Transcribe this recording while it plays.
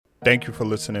Thank you for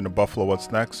listening to Buffalo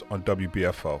What's Next on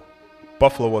WBFO.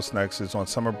 Buffalo What's Next is on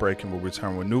summer break and will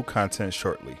return with new content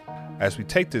shortly. As we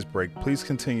take this break, please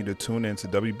continue to tune in to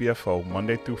WBFO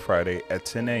Monday through Friday at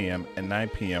 10 a.m. and 9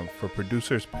 p.m. for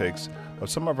producers' picks of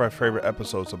some of our favorite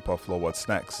episodes of Buffalo What's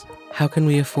Next. How can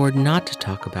we afford not to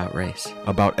talk about race?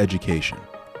 About education,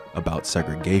 about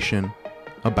segregation,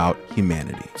 about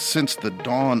humanity. Since the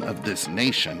dawn of this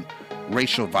nation,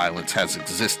 racial violence has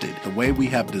existed. The way we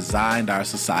have designed our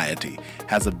society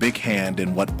has a big hand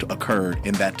in what occurred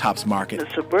in that Tops Market.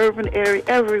 The suburban area,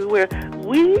 everywhere.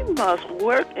 We must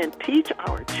work and teach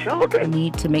our children. We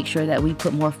need to make sure that we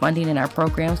put more funding in our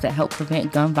programs that help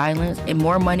prevent gun violence and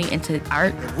more money into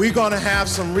art. If we're going to have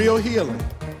some real healing,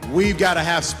 we've got to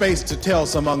have space to tell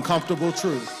some uncomfortable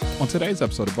truth. On today's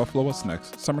episode of Buffalo What's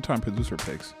Next, Summertime Producer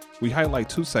Picks, we highlight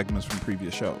two segments from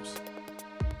previous shows.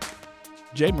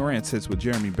 Jay Moran sits with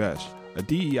Jeremy Besch, a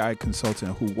DEI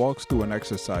consultant who walks through an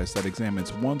exercise that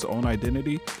examines one's own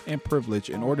identity and privilege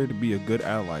in order to be a good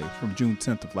ally from June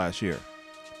 10th of last year.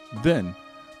 Then,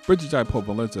 Brigid Jaipaul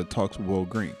Valenza talks with Wil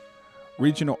Green,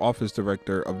 Regional Office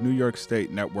Director of New York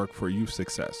State Network for Youth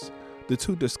Success. The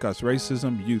two discuss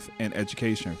racism, youth, and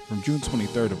education from June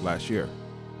 23rd of last year.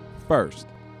 First,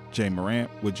 Jay Moran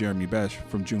with Jeremy Besch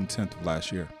from June 10th of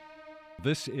last year.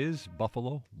 This is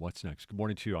Buffalo What's Next. Good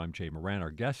morning to you. I'm Jay Moran.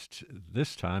 Our guest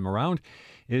this time around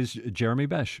is Jeremy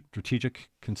Besch,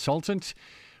 strategic consultant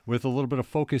with a little bit of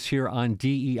focus here on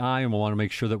DEI, and we want to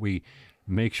make sure that we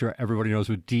make sure everybody knows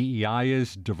what DEI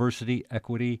is: diversity,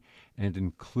 equity, and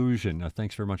inclusion.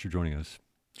 Thanks very much for joining us.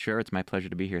 Sure, it's my pleasure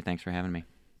to be here. Thanks for having me.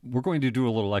 We're going to do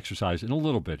a little exercise in a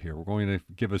little bit here. We're going to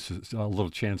give us a little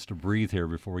chance to breathe here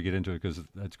before we get into it, because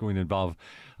that's going to involve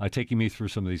taking me through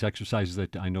some of these exercises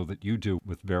that I know that you do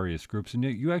with various groups. And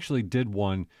you actually did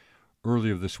one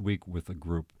earlier this week with a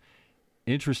group.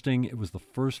 Interesting, it was the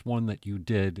first one that you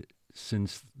did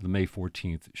since the May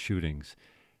 14th shootings.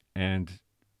 And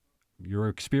you're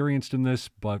experienced in this,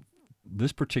 but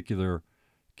this particular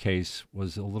case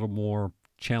was a little more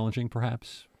challenging,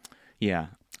 perhaps? Yeah.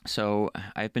 So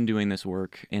I've been doing this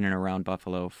work in and around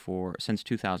Buffalo since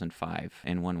 2005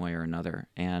 in one way or another.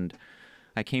 And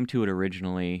I came to it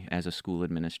originally as a school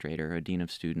administrator, a dean of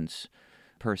students,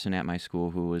 person at my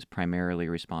school who was primarily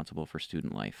responsible for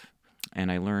student life.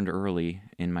 And I learned early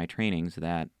in my trainings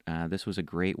that this was a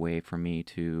great way for me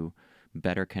to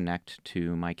better connect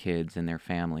to my kids and their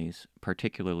families,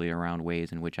 particularly around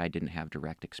ways in which I didn't have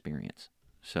direct experience.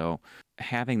 So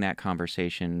having that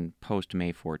conversation post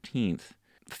May 14th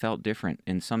felt different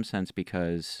in some sense,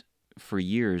 because for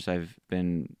years I've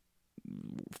been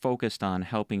focused on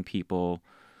helping people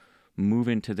move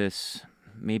into this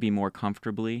maybe more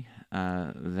comfortably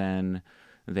than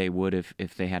they would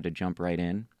if they had to jump right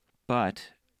in. But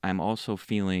I'm also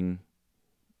feeling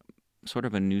sort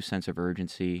of a new sense of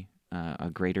urgency,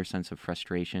 a greater sense of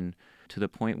frustration, to the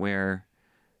point where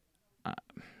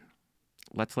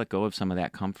let's let go of some of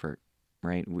that comfort,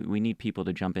 right? We need people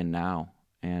to jump in now.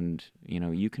 And,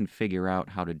 you can figure out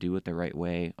how to do it the right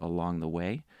way along the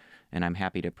way. And I'm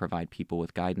happy to provide people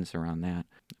with guidance around that.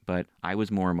 But I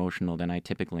was more emotional than I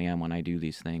typically am when I do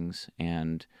these things,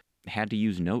 and had to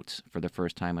use notes for the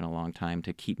first time in a long time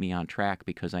to keep me on track,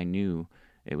 because I knew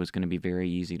it was going to be very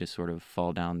easy to sort of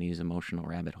fall down these emotional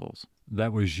rabbit holes.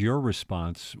 That was your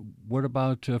response. What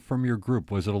about from your group?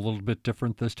 Was it a little bit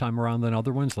different this time around than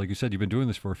other ones? Like you said, you've been doing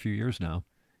this for a few years now.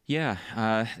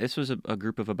 Yeah, this was a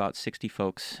group of about 60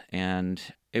 folks, and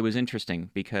it was interesting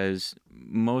because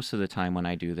most of the time when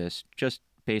I do this, just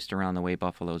based around the way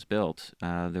Buffalo's built,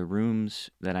 the rooms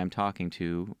that I'm talking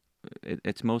to,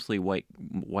 it's mostly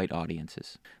white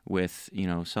audiences with,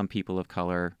 some people of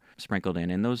color sprinkled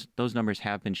in. And those numbers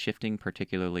have been shifting,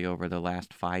 particularly over the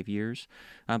last 5 years,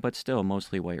 but still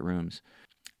mostly white rooms.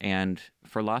 And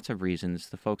for lots of reasons,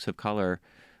 the folks of color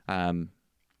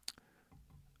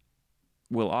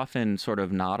will often sort of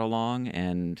nod along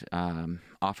and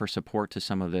offer support to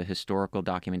some of the historical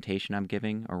documentation I'm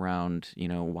giving around,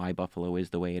 why Buffalo is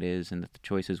the way it is and the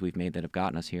choices we've made that have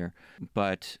gotten us here.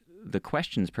 But the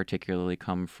questions particularly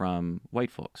come from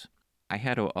white folks. I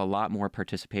had a lot more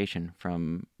participation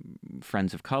from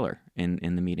friends of color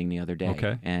in the meeting the other day.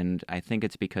 Okay. And I think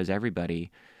it's because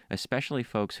everybody, especially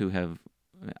folks who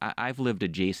I've lived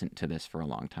adjacent to this for a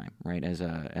long time, right? As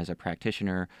a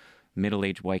practitioner,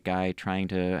 middle-aged white guy trying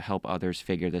to help others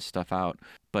figure this stuff out.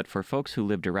 But for folks who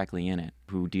live directly in it,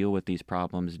 who deal with these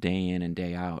problems day in and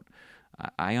day out,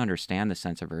 I understand the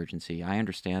sense of urgency. I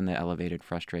understand the elevated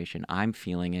frustration. I'm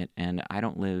feeling it, and I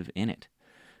don't live in it.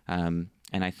 And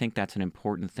I think that's an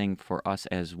important thing for us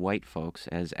as white folks,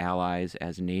 as allies,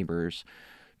 as neighbors,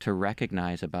 to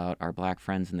recognize about our black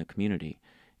friends in the community,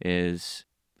 is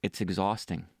it's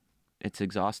exhausting. It's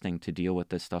exhausting to deal with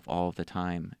this stuff all of the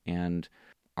time. And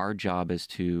our job is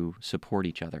to support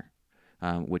each other,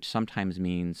 which sometimes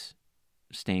means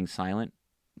staying silent,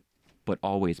 but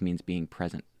always means being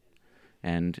present.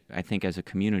 And I think as a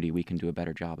community, we can do a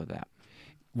better job of that.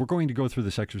 We're going to go through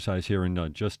this exercise here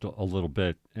in just a little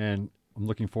bit, and I'm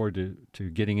looking forward to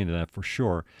getting into that for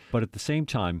sure. But at the same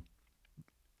time,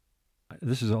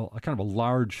 this is a kind of a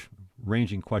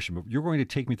large-ranging question, but you're going to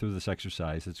take me through this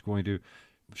exercise. It's going to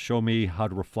show me how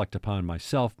to reflect upon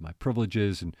myself, my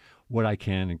privileges, and what I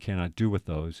can and cannot do with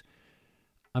those.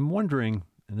 I'm wondering,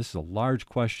 and this is a large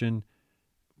question,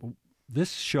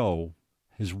 this show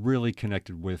has really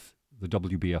connected with the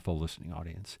WBFO listening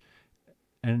audience.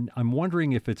 And I'm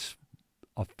wondering if it's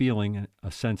a feeling,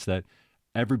 a sense that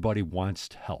everybody wants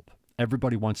to help.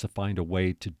 Everybody wants to find a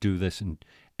way to do this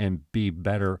and be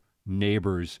better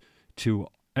neighbors to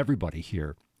everybody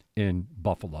here in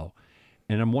Buffalo.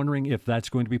 And I'm wondering if that's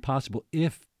going to be possible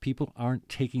if people aren't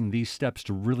taking these steps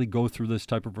to really go through this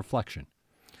type of reflection.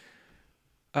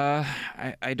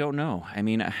 I don't know. I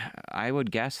mean, I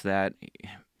would guess that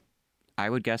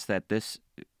this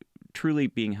truly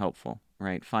being helpful,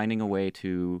 right? Finding a way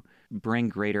to bring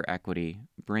greater equity,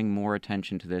 bring more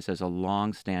attention to this as a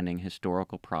long-standing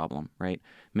historical problem, right?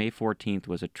 May 14th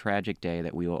was a tragic day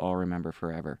that we will all remember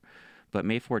forever. But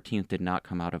May 14th did not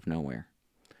come out of nowhere,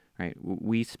 right?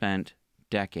 We spent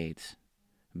decades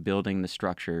building the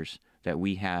structures that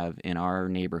we have in our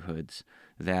neighborhoods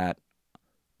that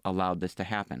allowed this to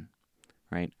happen,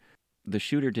 right? The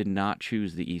shooter did not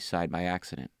choose the East Side by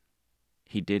accident.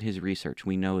 He did his research.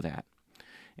 We know that.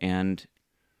 And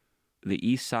the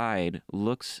East Side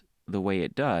looks the way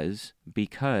it does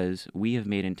because we have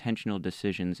made intentional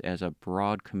decisions as a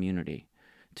broad community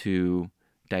to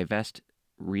divest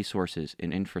resources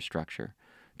and infrastructure,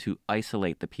 to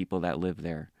isolate the people that live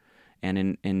there,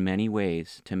 and in many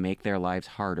ways to make their lives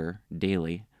harder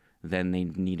daily than they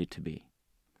needed to be.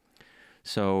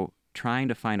 So trying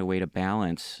to find a way to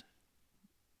balance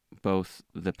both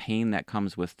the pain that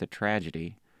comes with the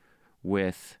tragedy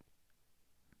with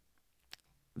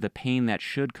the pain that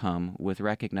should come with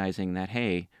recognizing that,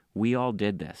 hey, we all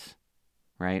did this,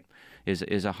 right,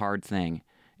 is a hard thing.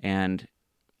 And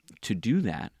to do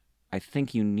that, I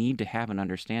think you need to have an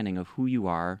understanding of who you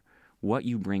are, what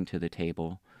you bring to the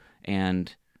table,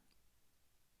 and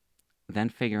then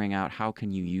figuring out how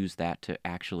can you use that to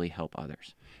actually help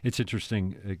others. It's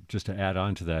interesting, just to add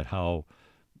on to that, how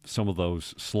some of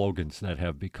those slogans that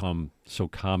have become so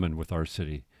common with our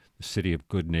city, the city of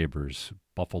good neighbors,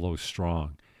 Buffalo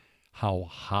strong, how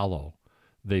hollow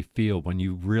they feel when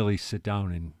you really sit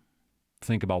down and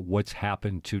think about what's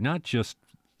happened to not just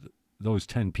those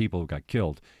 10 people who got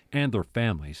killed and their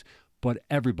families, but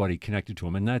everybody connected to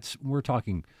them. And we're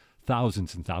talking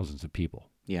thousands and thousands of people.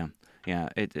 Yeah.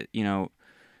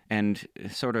 And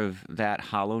sort of that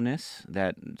hollowness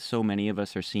that so many of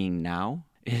us are seeing now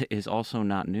is also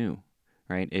not new,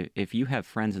 right? If you have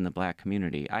friends in the Black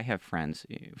community, I have friends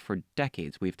for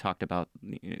decades. We've talked about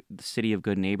the city of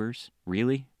good neighbors,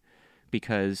 really,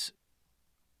 because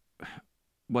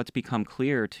what's become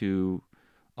clear to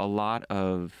a lot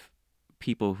of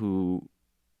people who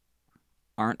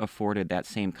aren't afforded that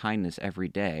same kindness every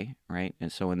day, right?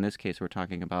 And so in this case, we're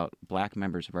talking about Black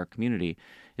members of our community,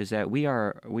 is that we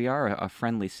are a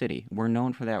friendly city. We're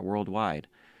known for that worldwide,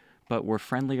 but we're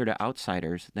friendlier to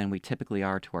outsiders than we typically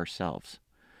are to ourselves.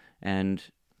 And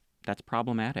that's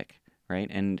problematic, right?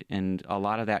 And a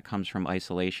lot of that comes from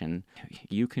isolation.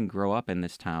 You can grow up in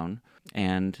this town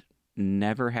and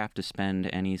never have to spend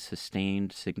any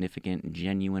sustained, significant,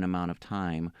 genuine amount of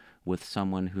time with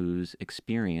someone whose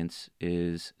experience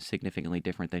is significantly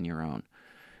different than your own.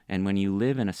 And when you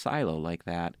live in a silo like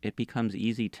that, it becomes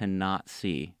easy to not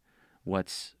see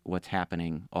what's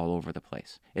happening all over the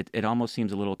place. It almost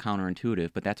seems a little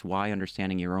counterintuitive, but that's why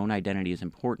understanding your own identity is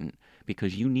important,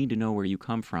 because you need to know where you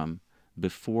come from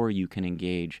before you can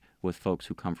engage with folks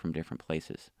who come from different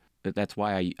places. That's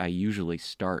why I usually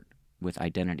start with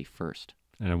identity first.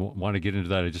 And I want to get into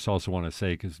that. I just also want to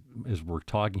say, because as we're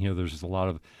talking here, there's just a lot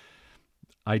of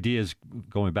ideas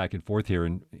going back and forth here.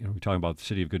 And we're talking about the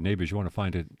city of good neighbors. You want to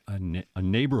find a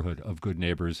neighborhood of good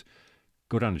neighbors,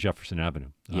 go down to Jefferson Avenue.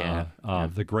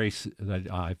 The grace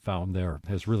that I found there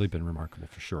has really been remarkable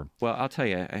for sure. Well, I'll tell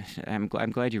you, I'm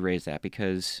glad you raised that,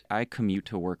 because I commute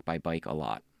to work by bike a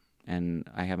lot. And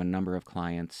I have a number of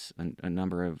clients, a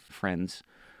number of friends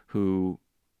who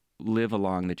live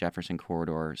along the Jefferson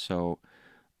corridor, so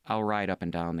I'll ride up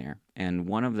and down there. And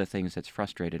one of the things that's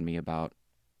frustrated me about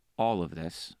all of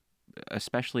this,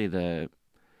 especially the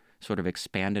sort of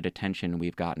expanded attention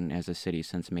we've gotten as a city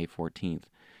since May 14th,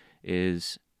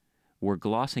 is we're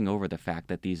glossing over the fact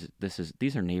that these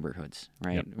are neighborhoods,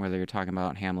 right? Yep. Whether you're talking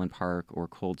about Hamlin Park or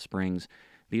Cold Springs,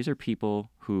 these are people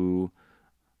who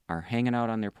are hanging out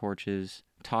on their porches,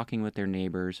 talking with their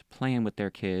neighbors, playing with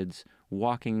their kids,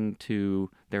 walking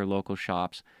to their local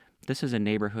shops. This is a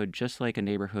neighborhood just like a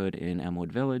neighborhood in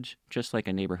Elmwood Village, just like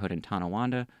a neighborhood in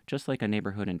Tonawanda, just like a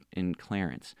neighborhood in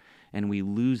Clarence. And we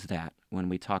lose that when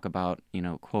we talk about,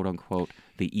 quote unquote,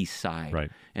 the East Side.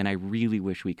 Right. And I really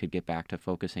wish we could get back to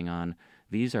focusing on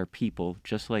these are people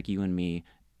just like you and me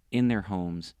in their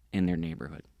homes, in their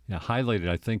neighborhood. Yeah, highlighted,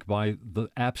 I think, by the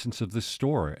absence of this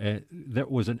store. There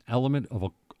was an element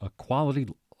of a quality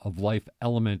of life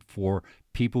element for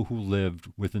people who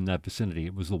lived within that vicinity.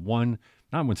 It was the one,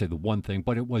 I wouldn't say the one thing,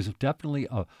 but it was definitely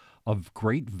of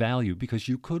great value because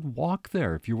you could walk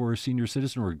there if you were a senior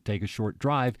citizen or take a short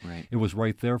drive. Right. It was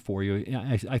right there for you.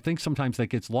 I think sometimes that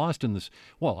gets lost in this.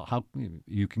 Well, how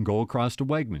you can go across to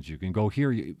Wegmans, you can go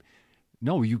here.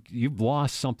 No, you've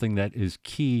lost something that is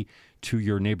key to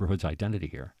your neighborhood's identity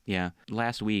here. Yeah.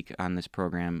 Last week on this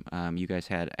program, you guys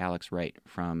had Alex Wright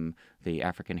from the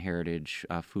African Heritage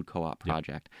Food Co-op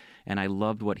Project. Yep. And I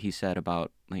loved what he said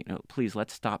about, please,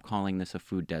 let's stop calling this a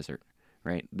food desert,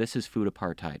 right? This is food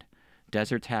apartheid.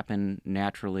 Deserts happen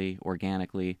naturally,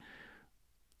 organically.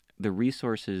 The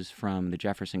resources from the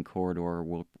Jefferson Corridor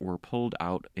were pulled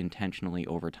out intentionally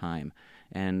over time.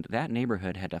 And that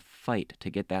neighborhood had to fight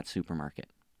to get that supermarket.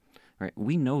 Right?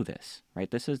 We know this, right?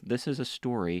 This is a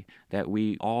story that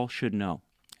we all should know.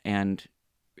 And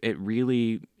it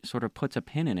really sort of puts a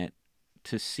pin in it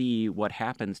to see what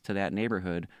happens to that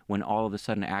neighborhood when all of a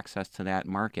sudden access to that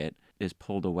market is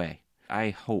pulled away. I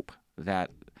hope that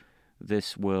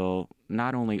this will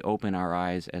not only open our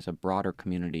eyes as a broader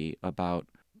community about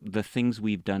the things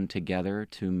we've done together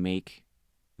to make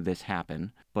this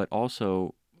happen, but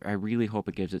also I really hope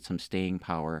it gives it some staying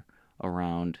power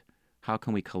around how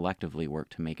can we collectively work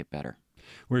to make it better.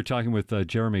 We're talking with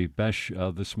Jeremy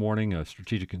Besch this morning, a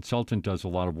strategic consultant, does a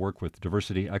lot of work with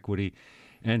diversity, equity,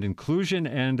 and inclusion,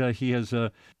 and he is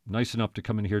nice enough to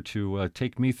come in here to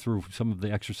take me through some of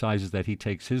the exercises that he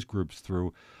takes his groups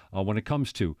through when it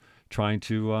comes to trying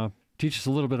to teach us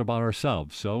a little bit about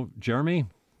ourselves. So, Jeremy,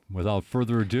 without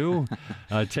further ado,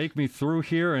 take me through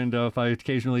here, and if I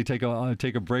occasionally take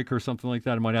a break or something like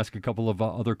that, I might ask a couple of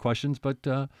other questions,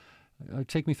 but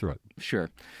take me through it. Sure.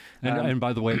 And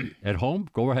by the way, at home,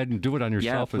 go ahead and do it on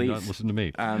yourself and not listen to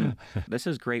me. This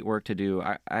is great work to do.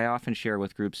 I often share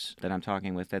with groups that I'm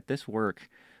talking with that this work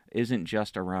isn't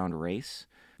just around race.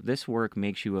 This work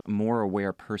makes you a more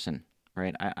aware person,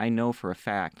 right? I know for a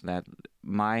fact that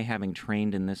my having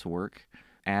trained in this work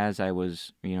as I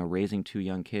was, raising two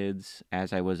young kids,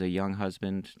 as I was a young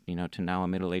husband, to now a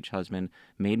middle-aged husband,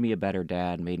 made me a better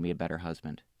dad, made me a better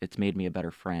husband. It's made me a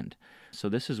better friend. So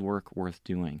this is work worth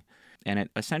doing. And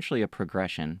it essentially a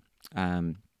progression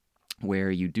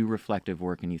where you do reflective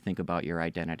work and you think about your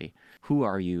identity. Who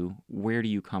are you? Where do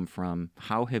you come from?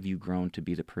 How have you grown to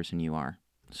be the person you are?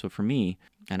 So for me,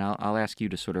 and I'll ask you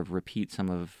to sort of repeat some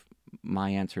of my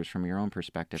answers from your own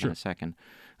perspective in a second.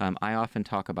 I often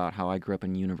talk about how I grew up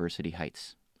in University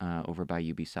Heights over by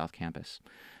UB South Campus.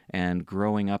 And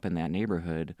growing up in that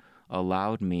neighborhood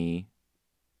allowed me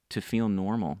to feel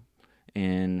normal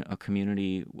in a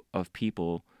community of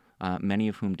people, many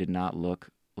of whom did not look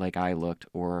like I looked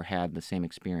or had the same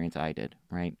experience I did,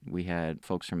 right? We had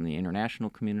folks from the international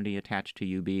community attached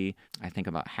to UB. I think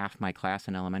about half my class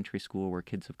in elementary school were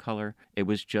kids of color. It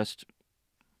was just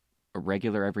a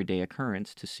regular everyday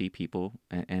occurrence to see people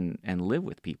and live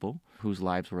with people whose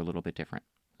lives were a little bit different.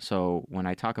 So when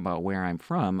I talk about where I'm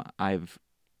from,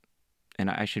 and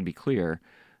I should be clear,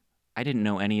 I didn't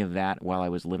know any of that while I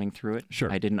was living through it.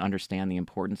 Sure. I didn't understand the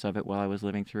importance of it while I was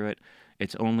living through it.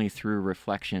 It's only through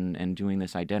reflection and doing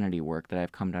this identity work that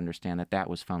I've come to understand that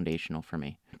was foundational for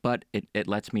me. But it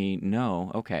lets me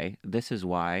know, okay, this is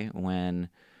why when,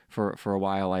 for a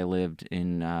while I lived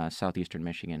in southeastern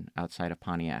Michigan outside of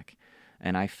Pontiac,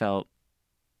 and I felt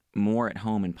more at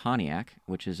home in Pontiac,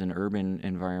 which is an urban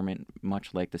environment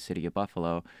much like the city of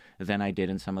Buffalo, than I did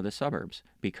in some of the suburbs,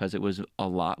 because it was a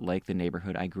lot like the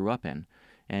neighborhood I grew up in.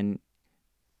 And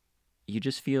you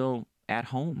just feel at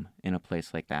home in a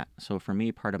place like that. So for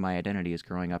me, part of my identity is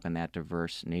growing up in that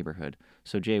diverse neighborhood.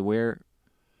 So Jay,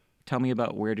 tell me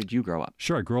about where did you grow up?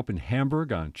 Sure. I grew up in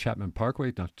Hamburg on Chapman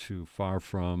Parkway, not too far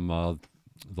from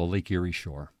the Lake Erie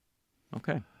shore.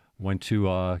 Okay. Went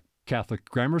to Catholic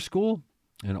grammar school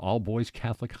and all-boys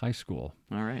Catholic high school.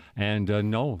 All right. And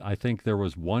no, I think there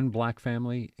was one black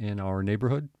family in our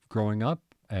neighborhood growing up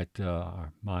at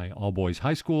my all-boys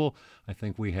high school. I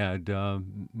think we had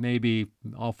maybe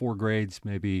all four grades,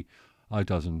 maybe a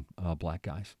dozen black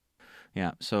guys.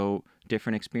 Yeah, so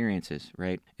different experiences,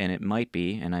 right? And it might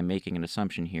be, and I'm making an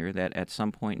assumption here, that at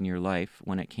some point in your life,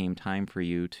 when it came time for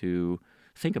you to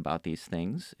think about these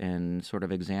things and sort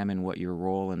of examine what your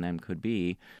role in them could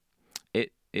be,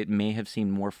 it may have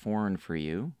seemed more foreign for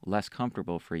you, less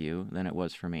comfortable for you than it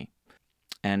was for me.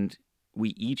 And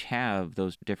we each have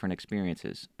those different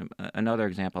experiences. Another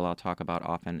example I'll talk about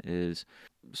often is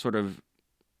sort of,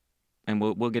 and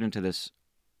we'll get into this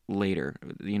later.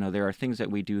 There are things that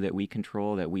we do that we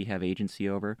control, that we have agency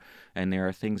over, and there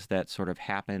are things that sort of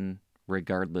happen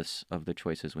regardless of the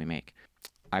choices we make.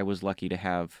 I was lucky to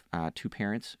have two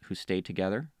parents who stayed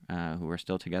together, who are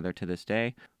still together to this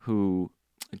day, who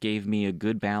gave me a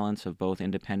good balance of both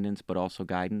independence but also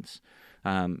guidance,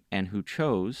 and who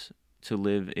chose to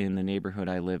live in the neighborhood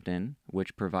I lived in,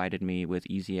 which provided me with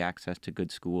easy access to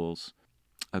good schools,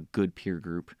 a good peer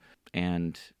group,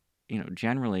 and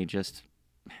generally just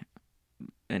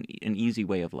an easy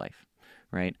way of life,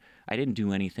 right? I didn't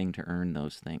do anything to earn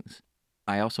those things.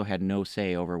 I also had no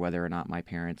say over whether or not my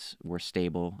parents were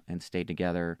stable and stayed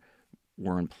together,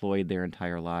 were employed their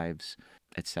entire lives,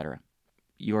 etc.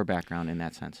 Your background in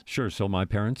that sense. Sure. So my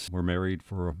parents were married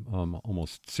for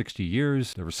almost 60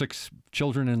 years. There were 6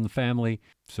 children in the family.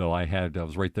 So I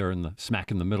was right there smack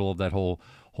in the middle of that whole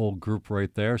group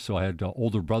right there. So I had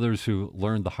older brothers who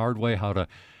learned the hard way how to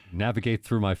navigate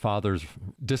through my father's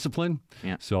discipline.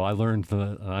 Yeah. So I learned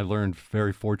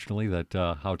very fortunately that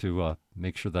how to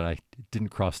make sure that I didn't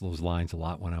cross those lines a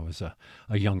lot when I was a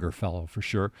younger fellow, for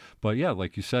sure. But yeah,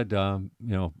 like you said,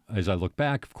 as I look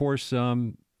back, of course,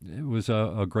 it was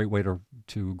a great way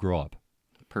to grow up.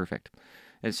 Perfect.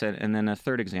 And then a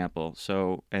third example.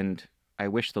 So, and I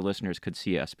wish the listeners could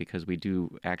see us because we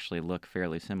do actually look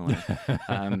fairly similar.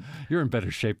 You're in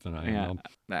better shape than I am.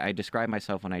 I describe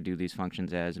myself when I do these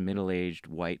functions as middle-aged,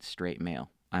 white, straight male.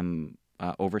 I'm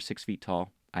over 6 feet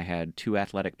tall. I had 2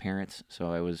 athletic parents,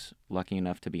 so I was lucky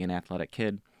enough to be an athletic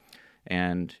kid.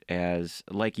 And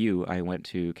like you, I went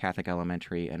to Catholic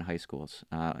elementary and high schools,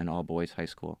 an all-boys high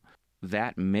school.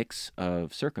 That mix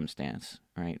of circumstance,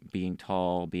 right, being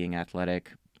tall, being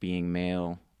athletic, being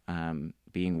male,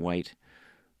 being white,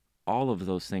 all of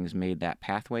those things made that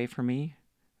pathway for me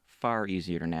far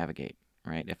easier to navigate,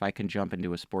 right? If I can jump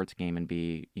into a sports game and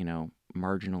be,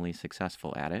 marginally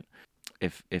successful at it,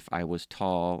 if I was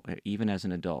tall, even as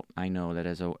an adult, I know that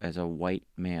as a white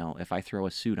male, if I throw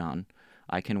a suit on,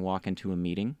 I can walk into a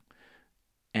meeting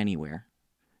anywhere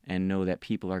and know that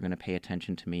people are going to pay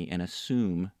attention to me and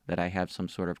assume that I have some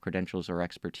sort of credentials or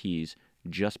expertise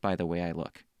just by the way I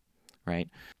look, right?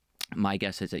 My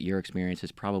guess is that your experience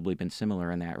has probably been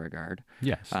similar in that regard.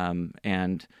 Yes.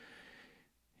 And,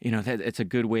 it's a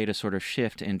good way to sort of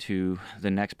shift into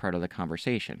the next part of the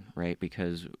conversation, right?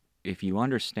 Because if you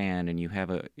understand and you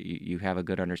have a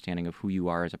good understanding of who you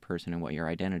are as a person and what your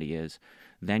identity is,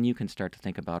 then you can start to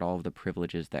think about all of the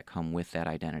privileges that come with that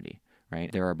identity. Right?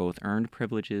 There are both earned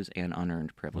privileges and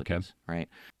unearned privileges, right?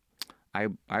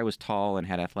 I was tall and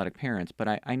had athletic parents, but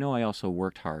I know I also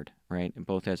worked hard, right?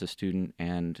 Both as a student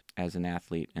and as an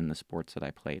athlete in the sports that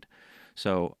I played.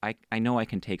 So I know I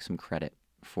can take some credit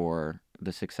for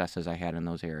the successes I had in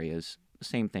those areas.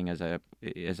 Same thing as I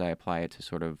apply it to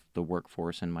sort of the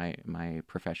workforce and my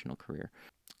professional career.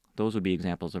 Those would be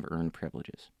examples of earned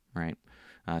privileges, right?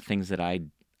 Things that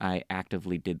I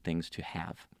actively did things to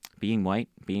have. Being white,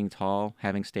 being tall,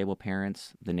 having stable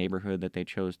parents, the neighborhood that they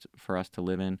chose for us to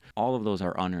live in, all of those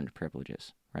are unearned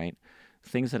privileges, right?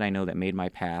 Things that I know that made my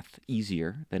path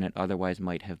easier than it otherwise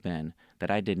might have been,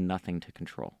 that I did nothing to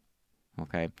control,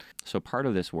 okay? So part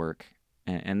of this work,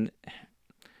 and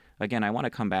again, I want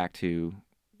to come back to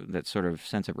that sort of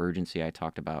sense of urgency I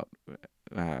talked about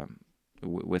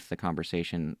with the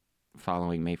conversation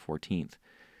following May 14th.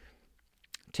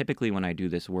 Typically when I do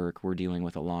this work, we're dealing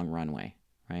with a long runway.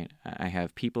 Right? I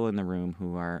have people in the room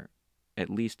who are at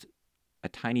least a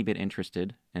tiny bit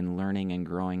interested in learning and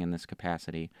growing in this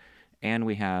capacity, and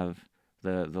we have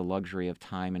the luxury of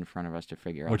time in front of us to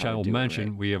figure out. Which I will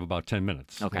mention, right? we have about 10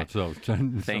 minutes. Okay, so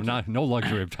no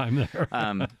luxury of time there.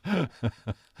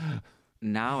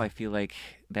 Now I feel like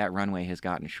that runway has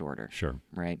gotten shorter. Sure.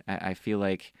 Right? I feel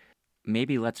like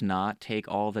maybe let's not take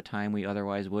all the time we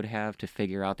otherwise would have to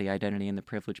figure out the identity and the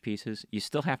privilege pieces. You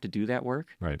still have to do that work,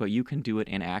 right, but you can do it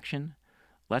in action.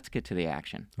 Let's get to the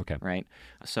action. Okay. Right?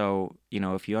 So,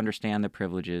 if you understand the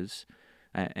privileges,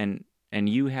 and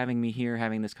you having me here,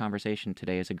 having this conversation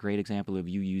today is a great example of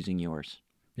you using yours.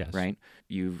 Yes. Right?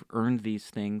 You've earned these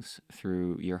things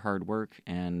through your hard work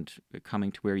and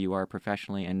coming to where you are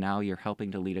professionally, and now you're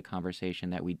helping to lead a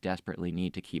conversation that we desperately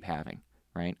need to keep having,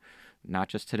 right? Not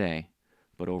just today,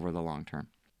 but over the long term.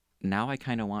 now I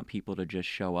kind of want people to just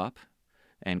show up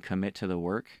and commit to the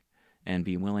work and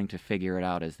be willing to figure it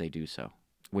out as they do so,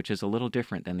 which is a little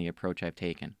different than the approach I've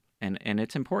taken. And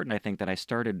it's important, I think, that I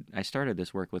started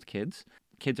this work with kids.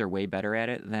 Kids are way better at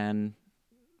it than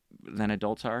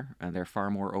adults are. They're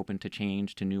far more open to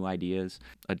change, to new ideas.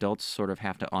 Adults sort of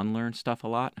have to unlearn stuff a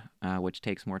lot, which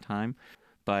takes more time.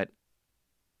 But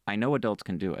I know adults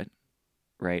can do it,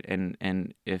 right?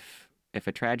 And if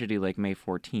a tragedy like May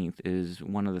 14th is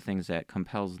one of the things that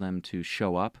compels them to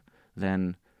show up,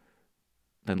 then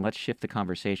let's shift the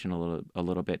conversation a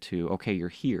little bit to, okay, you're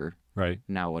here. Right.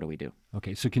 Now what do we do?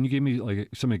 Okay, so can you give me like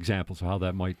some examples of how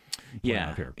that might play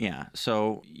out here? Yeah.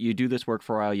 So you do this work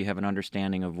for a while, you have an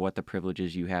understanding of what the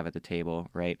privileges you have at the table,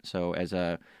 right? So as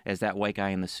that white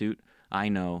guy in the suit, I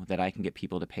know that I can get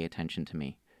people to pay attention to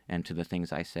me and to the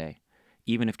things I say,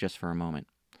 even if just for a moment.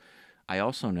 I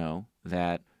also know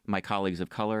that my colleagues of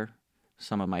color,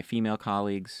 some of my female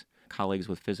colleagues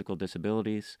with physical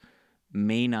disabilities,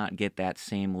 may not get that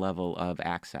same level of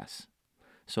access.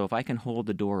 So if I can hold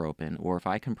the door open, or if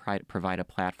I can provide a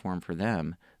platform for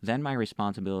them, then my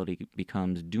responsibility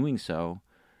becomes doing so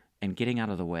and getting out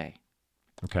of the way.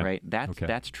 Okay. Right?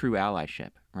 That's true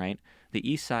allyship, right? The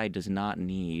East Side does not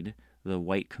need the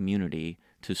white community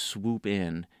to swoop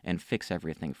in and fix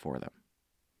everything for them.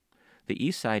 The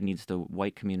East Side needs the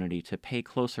white community to pay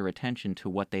closer attention to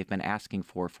what they've been asking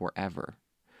for forever,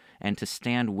 and to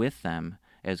stand with them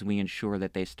as we ensure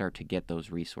that they start to get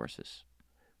those resources,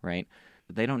 right?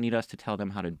 They don't need us to tell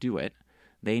them how to do it.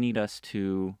 They need us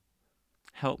to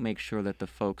help make sure that the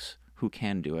folks who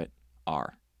can do it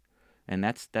are. And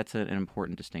that's an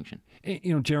important distinction.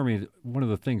 You know, Jeremy, one of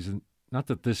the things, not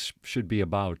that this should be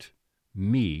about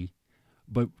me,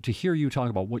 but to hear you talk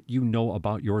about what you know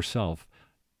about yourself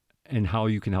and how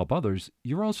you can help others,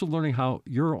 you're also learning how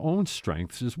your own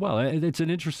strengths as well. It's an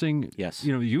interesting, yes.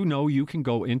 You know you can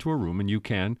go into a room and you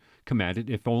can command it,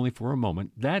 if only for a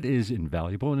moment. That is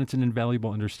invaluable, and it's an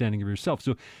invaluable understanding of yourself.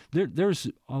 So there's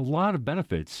a lot of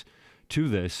benefits to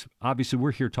this. Obviously,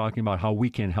 we're here talking about how we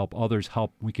can help others,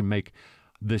 we can make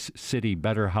this city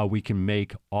better, how we can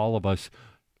make all of us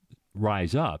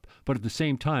rise up. But at the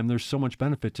same time, there's so much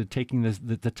benefit to taking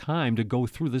the time to go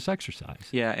through this exercise.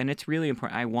 Yeah, and it's really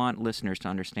important. I want listeners to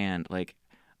understand, like,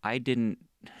 I didn't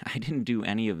do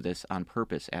any of this on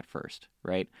purpose at first,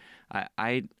 right?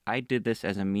 I did this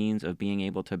as a means of being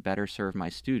able to better serve my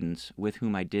students with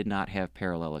whom I did not have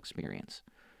parallel experience,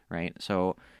 right?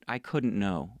 So I couldn't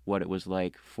know what it was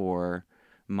like for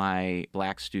my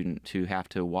black student to have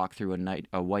to walk through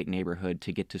a white neighborhood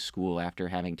to get to school after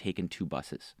having taken 2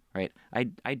 buses, right?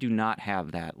 I do not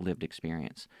have that lived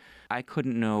experience. I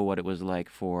couldn't know what it was like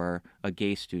for a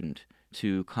gay student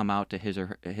to come out to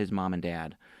his mom and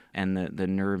dad and the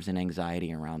nerves and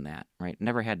anxiety around that, right?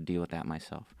 Never had to deal with that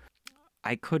myself.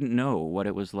 I couldn't know what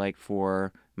it was like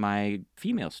for my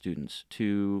female students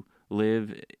to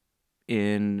live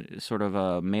in sort of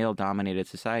a male-dominated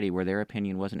society where their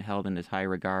opinion wasn't held in as high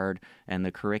regard and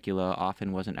the curricula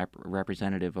often wasn't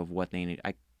representative of what they need.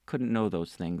 I couldn't know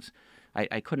those things.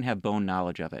 I couldn't have bone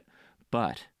knowledge of it.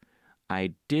 But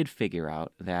I did figure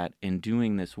out that in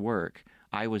doing this work,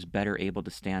 I was better able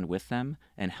to stand with them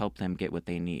and help them get what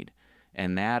they need.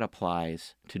 And that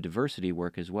applies to diversity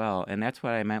work as well. And that's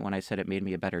what I meant when I said it made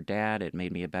me a better dad, it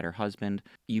made me a better husband.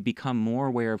 You become more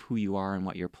aware of who you are and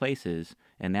what your place is,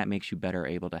 and that makes you better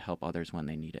able to help others when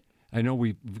they need it. I know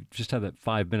we just have that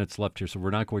 5 minutes left here, so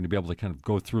we're not going to be able to kind of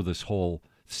go through this whole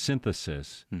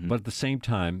synthesis. Mm-hmm. But at the same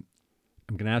time,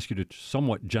 I'm going to ask you to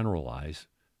somewhat generalize.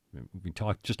 We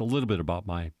talked just a little bit about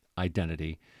my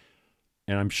identity.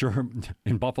 And I'm sure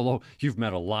in Buffalo, you've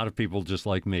met a lot of people just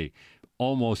like me,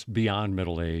 almost beyond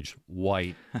middle age,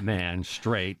 white, man,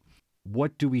 straight.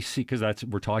 What do we see? Because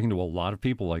we're talking to a lot of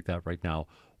people like that right now.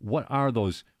 What are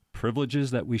those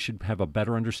privileges that we should have a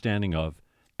better understanding of,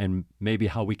 and maybe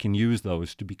how we can use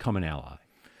those to become an ally?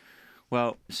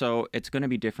 Well, so it's going to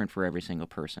be different for every single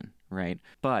person, right?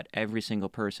 But every single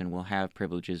person will have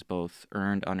privileges, both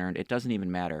earned, unearned. It doesn't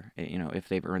even matter, if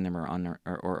they've earned them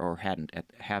or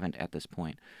haven't at this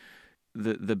point.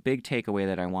 The big takeaway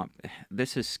that I want,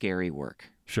 this is scary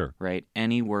work. Sure. Right?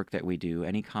 Any work that we do,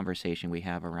 any conversation we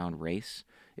have around race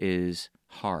is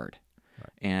hard. Right.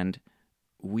 And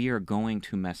we are going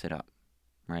to mess it up,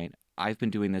 right? I've been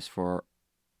doing this for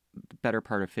the better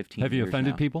part of 15 years Have you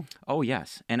offended now. people? Oh,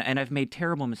 yes. And I've made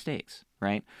terrible mistakes,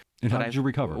 right? And how did you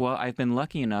recover? Well, I've been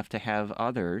lucky enough to have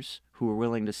others who were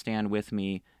willing to stand with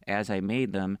me as I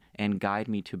made them and guide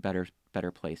me to better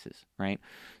places, right?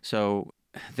 So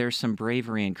there's some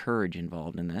bravery and courage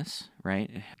involved in this,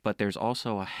 right? But there's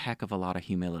also a heck of a lot of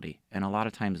humility. And a lot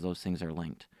of times those things are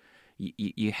linked.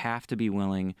 You have to be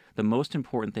willing. The most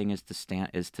important thing is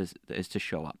to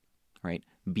show up, right?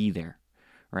 Be there,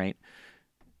 right?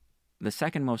 The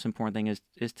second most important thing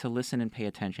is to listen and pay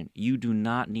attention. You do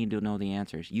not need to know the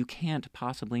answers. You can't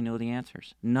possibly know the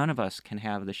answers. None of us can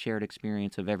have the shared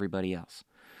experience of everybody else.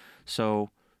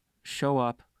 So show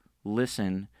up,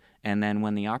 listen, and then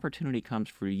when the opportunity comes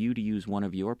for you to use one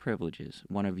of your privileges,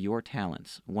 one of your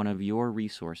talents, one of your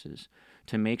resources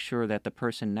to make sure that the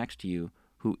person next to you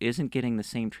who isn't getting the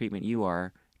same treatment you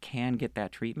are can get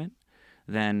that treatment,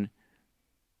 then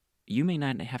you may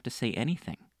not have to say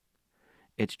anything.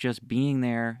 It's just being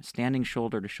there, standing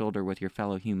shoulder to shoulder with your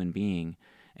fellow human being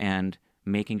and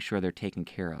making sure they're taken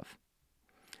care of.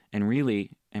 And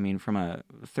really, I mean, from a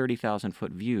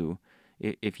 30,000-foot view,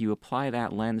 if you apply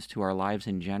that lens to our lives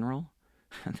in general,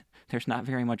 there's not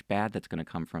very much bad that's going to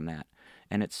come from that.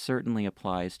 And it certainly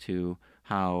applies to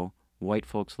how white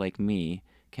folks like me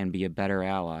can be a better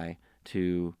ally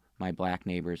to my black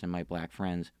neighbors and my black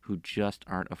friends who just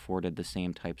aren't afforded the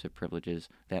same types of privileges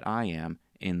that I am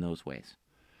in those ways.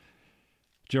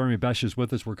 Jeremy Besch is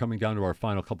with us. We're coming down to our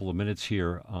final couple of minutes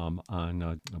here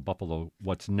on Buffalo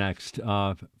What's Next.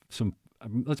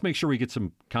 Let's make sure we get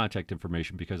some contact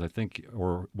information because I think,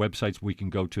 or websites we can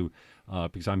go to,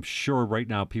 because I'm sure right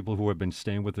now people who have been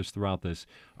staying with us throughout this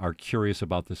are curious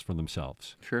about this for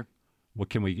themselves. Sure. What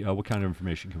can we? What kind of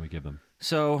information can we give them?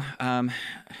 So,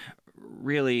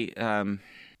 really,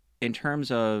 in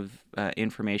terms of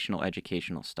informational,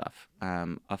 educational stuff,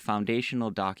 a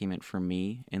foundational document for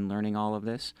me in learning all of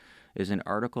this is an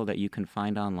article that you can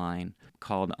find online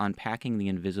called "Unpacking the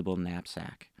Invisible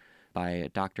Knapsack" by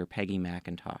Dr. Peggy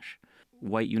McIntosh,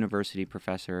 white university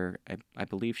professor. I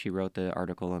believe she wrote the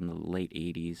article in the late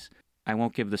 80s. I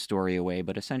won't give the story away,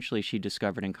 but essentially she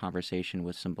discovered in conversation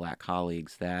with some black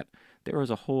colleagues that there was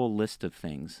a whole list of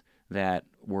things that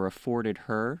were afforded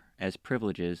her as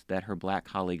privileges that her black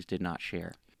colleagues did not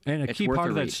share. And a key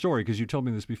part of that story, because you told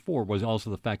me this before, was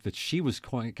also the fact that she was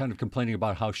kind of complaining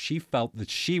about how she felt that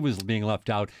she was being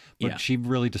left out, but she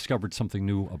really discovered something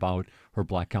new about her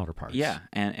black counterparts. Yeah,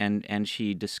 and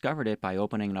she discovered it by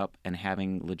opening it up and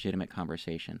having legitimate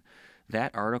conversation.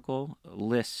 That article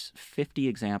lists 50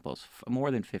 examples,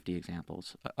 more than 50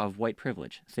 examples of white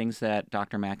privilege, things that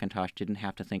Dr. McIntosh didn't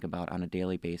have to think about on a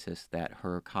daily basis that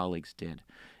her colleagues did.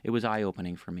 It was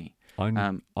eye-opening for me.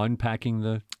 Unpacking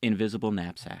the invisible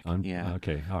knapsack. Yeah.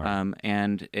 Okay. All right.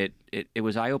 And it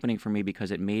was eye-opening for me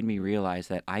because it made me realize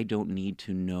that I don't need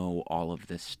to know all of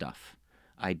this stuff.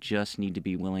 I just need to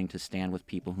be willing to stand with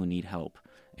people who need help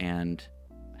and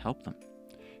help them.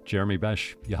 Jeremy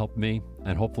Besch, you helped me,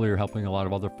 and hopefully you're helping a lot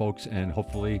of other folks, and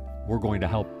hopefully we're going to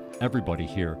help everybody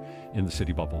here in the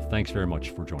City Bubble. Thanks very much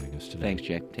for joining us today. Thanks,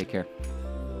 Jake. Take care.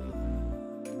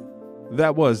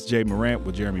 That was Jay Moran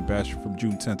with Jeremy Besch from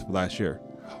June 10th of last year.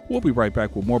 We'll be right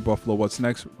back with more Buffalo What's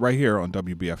Next right here on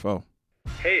WBFO.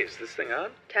 Hey, is this thing on?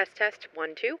 Test,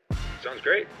 1, 2. Sounds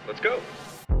great. Let's go.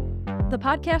 The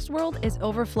podcast world is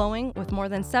overflowing with more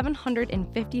than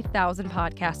 750,000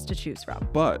 podcasts to choose from.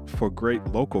 But for great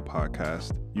local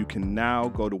podcasts, you can now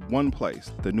go to one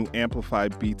place, the new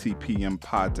Amplified BTPM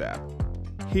Pods app.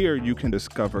 Here you can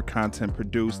discover content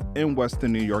produced in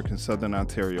Western New York and Southern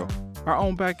Ontario, our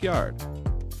own backyard.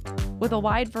 With a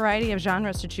wide variety of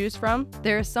genres to choose from,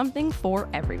 there is something for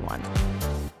everyone.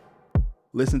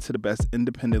 Listen to the best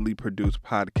independently produced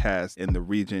podcasts in the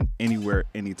region, anywhere,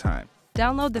 anytime.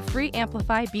 Download the free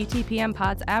Amplify BTPM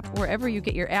Pods app wherever you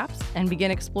get your apps and begin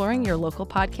exploring your local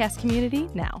podcast community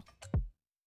now.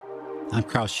 I'm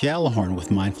Kraus Shalahorn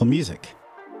with Mindful Music.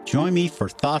 Join me for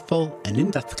thoughtful and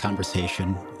in-depth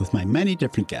conversation with my many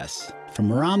different guests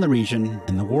from around the region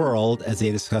and the world as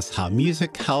they discuss how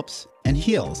music helps and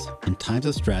heals in times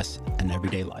of stress and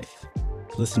everyday life.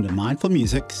 Listen to Mindful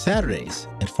Music Saturdays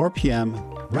at 4 p.m.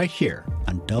 right here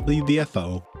on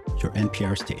WBFO, your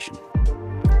NPR station.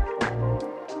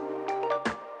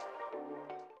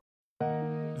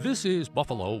 This is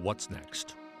Buffalo What's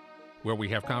Next, where we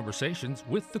have conversations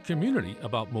with the community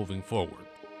about moving forward.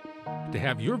 To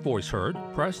have your voice heard,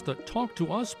 press the Talk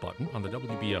to Us button on the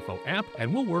WBFO app,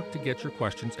 and we'll work to get your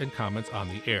questions and comments on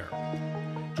the air.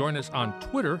 Join us on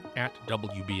Twitter at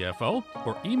WBFO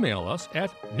or email us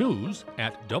at news@wbfo.org.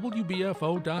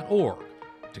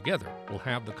 Together, we'll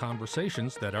have the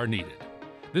conversations that are needed.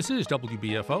 This is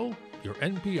WBFO, your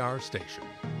NPR station.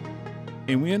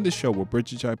 And we end the show with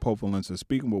Brigid Jaipaul Valenza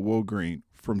speaking with Wil Green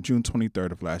from June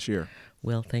 23rd of last year.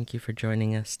 Will, thank you for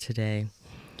joining us today.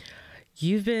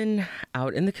 You've been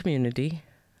out in the community.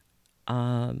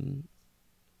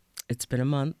 It's been a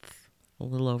month, a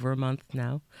little over a month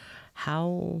now.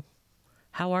 How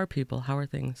are people? How are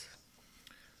things?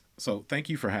 So thank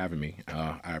you for having me.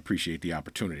 I appreciate the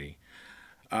opportunity.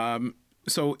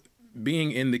 So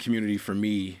being in the community for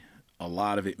me, a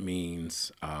lot of it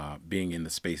means being in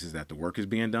the spaces that the work is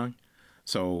being done.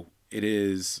 So it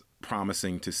is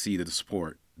promising to see the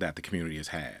support that the community has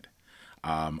had.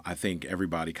 I think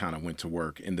everybody kind of went to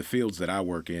work. In the fields that I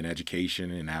work in, education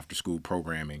and after-school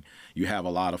programming, you have a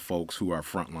lot of folks who are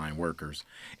frontline workers.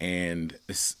 And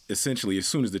essentially, as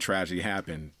soon as the tragedy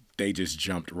happened, they just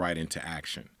jumped right into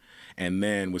action. And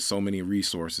then with so many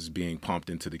resources being pumped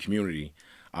into the community,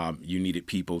 you needed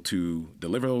people to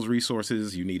deliver those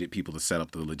resources. You needed people to set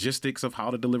up the logistics of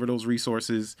how to deliver those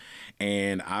resources.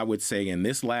 And I would say in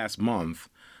this last month,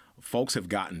 folks have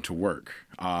gotten to work.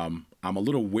 I'm a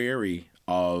little wary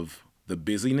of the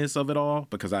busyness of it all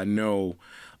because I know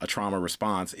a trauma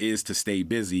response is to stay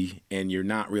busy and you're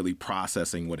not really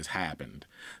processing what has happened.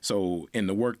 So in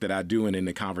the work that I do and in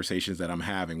the conversations that I'm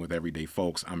having with everyday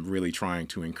folks, I'm really trying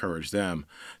to encourage them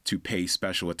to pay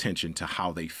special attention to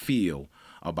how they feel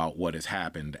about what has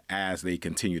happened as they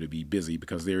continue to be busy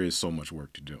because there is so much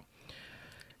work to do.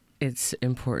 It's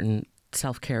important.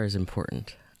 Self-care is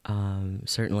important,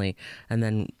 certainly. And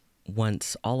then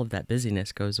once all of that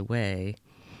busyness goes away,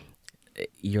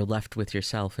 you're left with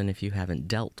yourself. And if you haven't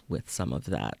dealt with some of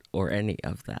that or any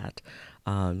of that,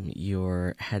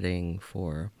 you're heading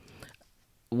for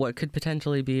what could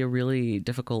potentially be a really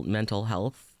difficult mental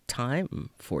health time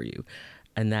for you.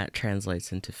 And that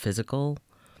translates into physical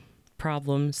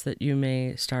problems that you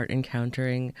may start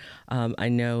encountering. I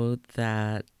know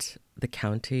that the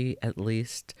county, at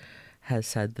least, has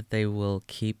said that they will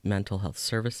keep mental health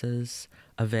services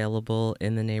available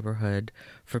in the neighborhood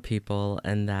for people,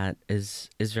 and that is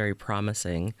very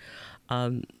promising.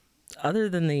 Other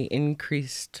than the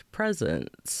increased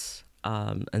presence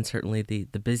and certainly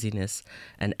the busyness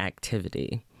and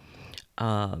activity,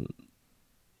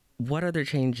 what other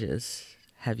changes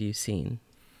have you seen?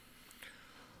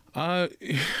 So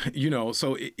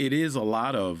it is a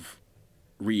lot of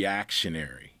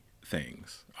reactionary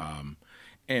things.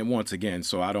 And once again,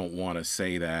 so I don't want to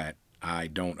say that I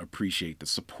don't appreciate the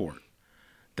support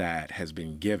that has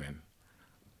been given,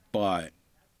 but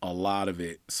a lot of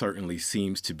it certainly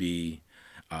seems to be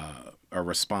a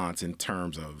response in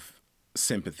terms of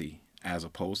sympathy as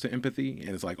opposed to empathy.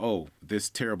 And it's like, oh, this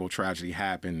terrible tragedy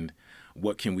happened.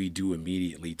 What can we do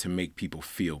immediately to make people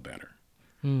feel better?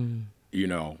 There's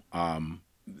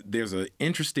an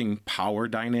interesting power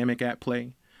dynamic at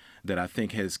play that I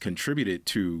think has contributed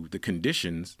to the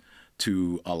conditions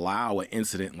to allow an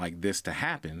incident like this to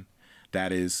happen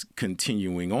that is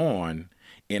continuing on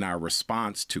in our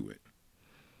response to it.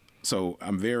 So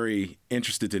I'm very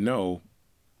interested to know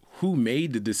who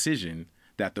made the decision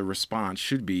that the response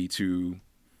should be to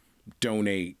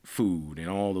donate food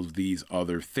and all of these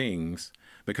other things,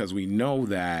 because we know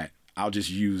that I'll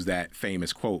just use that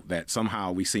famous quote that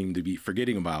somehow we seem to be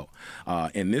forgetting about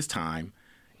in this time.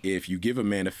 If you give a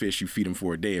man a fish, you feed him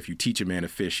for a day. If you teach a man a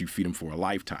fish, you feed him for a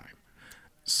lifetime.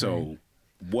 So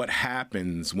what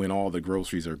happens when all the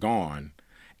groceries are gone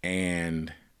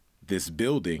and this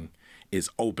building is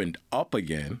opened up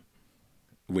again,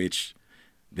 which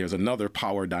there's another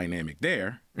power dynamic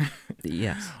there.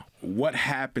 Yes. What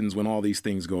happens when all these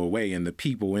things go away and the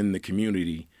people in the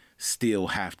community still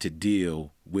have to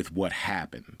deal with what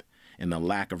happened and the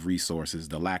lack of resources,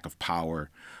 the lack of power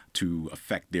to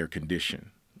affect their condition,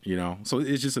 So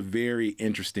it's just a very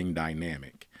interesting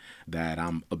dynamic that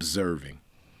I'm observing.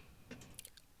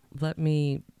 Let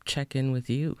me check in with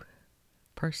you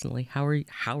personally. How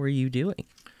are you doing?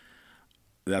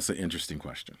 That's an interesting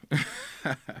question.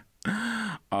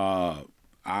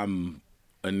 I'm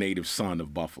a native son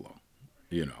of Buffalo,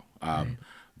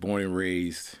 born and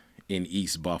raised in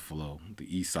East Buffalo,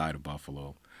 the east side of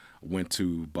Buffalo. Went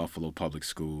to Buffalo Public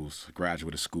Schools,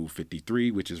 graduate of School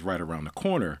 53, which is right around the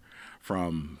corner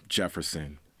from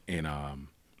Jefferson and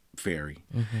Ferry.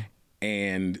 Mm-hmm.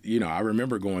 And, I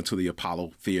remember going to the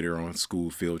Apollo Theater on school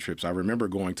field trips. I remember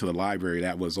going to the library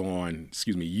that was on,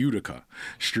 Utica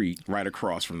Street, right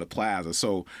across from the plaza.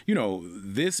 So,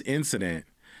 this incident,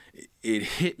 it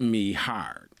hit me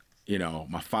hard.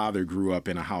 My father grew up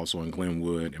in a house on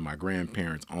Glenwood, and my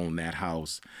grandparents owned that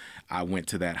house. I went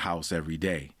to that house every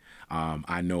day.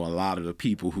 I know a lot of the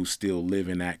people who still live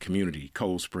in that community,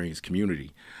 Cold Springs community.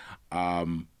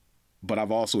 But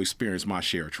I've also experienced my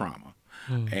share of trauma.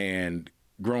 And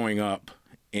growing up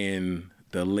in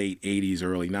the late 80s,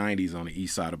 early 90s on the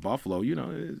east side of Buffalo,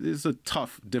 it's a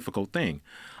tough, difficult thing.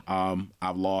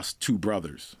 I've lost two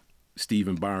brothers,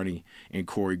 Stephen Barney and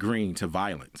Corey Green, to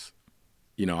violence.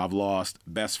 I've lost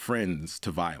best friends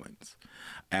to violence.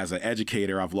 As an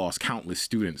educator, I've lost countless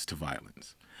students to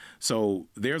violence. So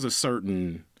there's a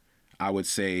certain, I would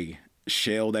say,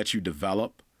 shell that you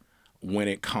develop when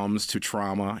it comes to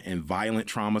trauma and violent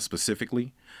trauma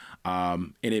specifically.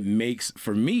 And it makes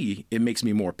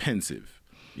me more pensive.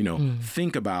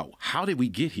 Think about, how did we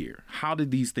get here? How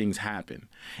did these things happen?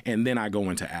 And then I go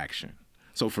into action.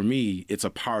 So for me, it's a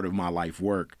part of my life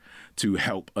work to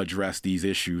help address these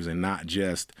issues, and not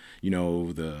just,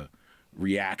 the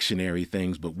reactionary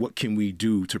things, but what can we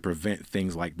do to prevent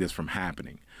things like this from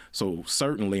happening? So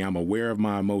certainly I'm aware of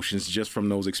my emotions just from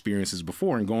those experiences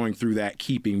before, and going through that,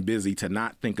 keeping busy to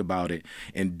not think about it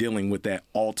and dealing with that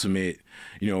ultimate,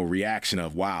 reaction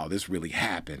of, wow, this really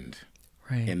happened.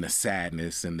 Right. And the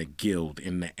sadness and the guilt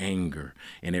and the anger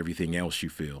and everything else you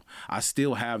feel. I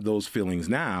still have those feelings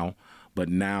now, but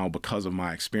now, because of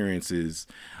my experiences,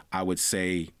 I would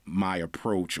say my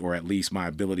approach, or at least my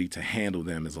ability to handle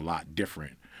them, is a lot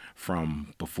different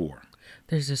from before.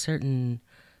 There's a certain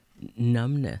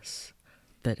numbness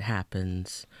that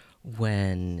happens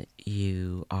when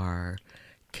you are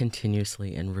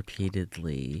continuously and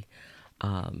repeatedly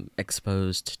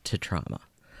exposed to trauma.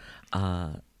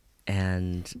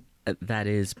 And that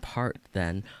is part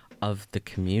then of the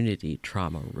community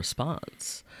trauma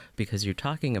response, because you're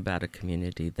talking about a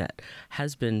community that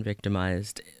has been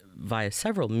victimized via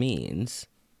several means,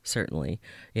 certainly,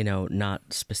 not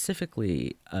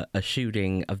specifically a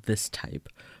shooting of this type,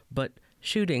 but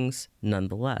shootings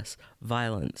nonetheless,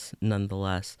 violence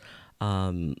nonetheless,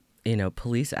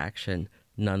 police action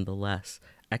nonetheless,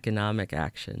 economic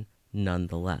action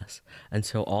nonetheless. And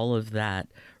so all of that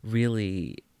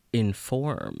really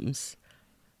informs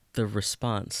the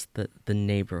response that the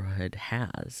neighborhood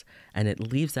has, and it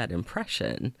leaves that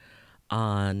impression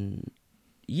on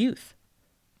youth,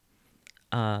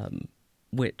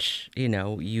 which,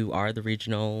 you are the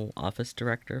regional office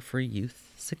director for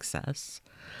youth success.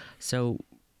 So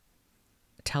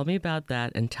tell me about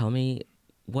that, and tell me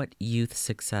what youth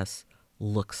success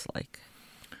looks like.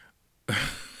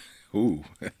 Ooh.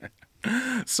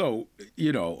 So,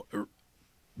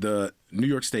 the New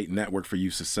York State Network for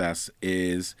Youth Success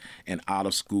is an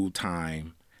out-of-school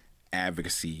time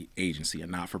advocacy agency, a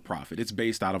not-for-profit. It's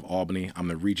based out of Albany. I'm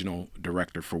the regional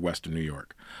director for Western New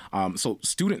York. So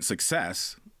student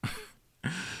success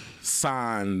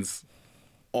signs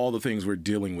all the things we're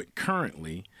dealing with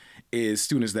currently is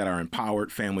students that are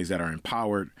empowered, families that are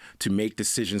empowered to make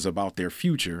decisions about their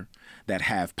future that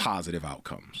have positive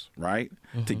outcomes, right?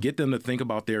 Mm-hmm. To get them to think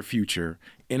about their future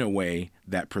in a way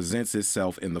that presents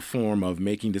itself in the form of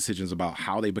making decisions about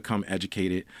how they become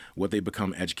educated, what they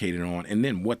become educated on, and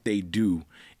then what they do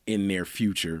in their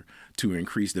future to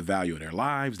increase the value of their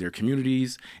lives, their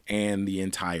communities, and the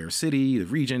entire city, the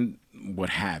region, what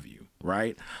have you,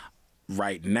 right?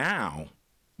 Right now,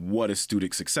 what is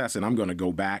student success? And I'm going to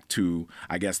go back to,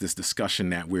 I guess, this discussion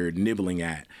that we're nibbling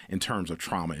at in terms of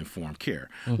trauma-informed care.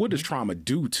 Mm-hmm. What does trauma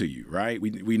do to you, right?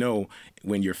 We know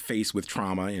when you're faced with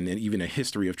trauma, and then even a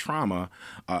history of trauma,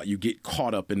 you get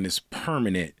caught up in this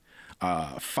permanent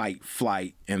fight,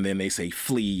 flight, and then they say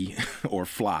flee or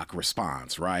flock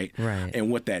response, right? Right.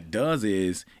 And what that does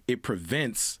is it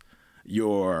prevents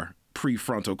your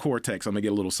prefrontal cortex, I'm going to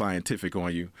get a little scientific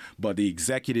on you, but the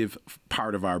executive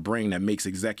part of our brain that makes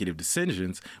executive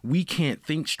decisions, we can't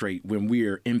think straight when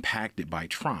we're impacted by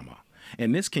trauma.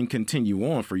 And this can continue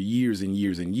on for years and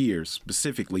years and years,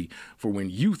 specifically for when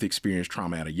youth experience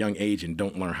trauma at a young age and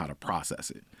don't learn how to process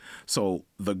it. So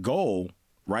the goal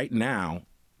right now,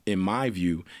 in my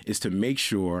view, is to make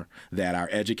sure that our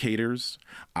educators,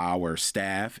 our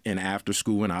staff in after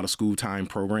school and out of school time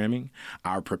programming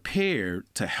are prepared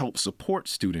to help support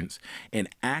students in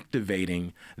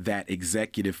activating that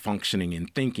executive functioning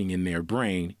and thinking in their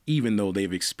brain, even though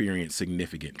they've experienced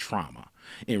significant trauma.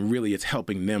 And really, it's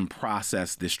helping them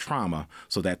process this trauma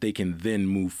so that they can then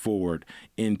move forward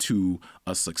into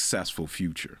a successful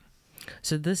future.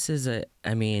 So this is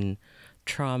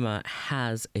trauma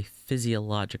has a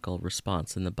physiological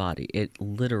response in the body. It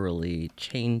literally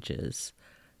changes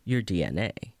your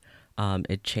DNA.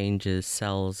 It changes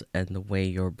cells and the way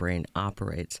your brain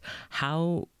operates.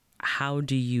 How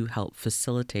do you help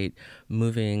facilitate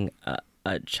moving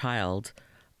a child,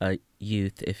 a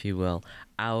youth, if you will,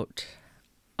 out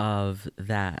of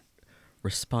that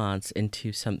response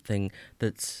into something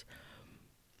that's,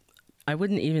 I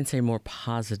wouldn't even say more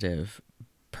positive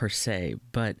per se,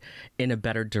 but in a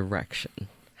better direction?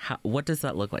 What does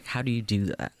that look like? How do you do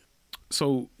that?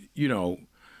 So,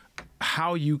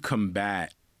 how you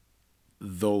combat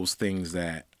those things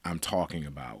that I'm talking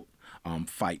about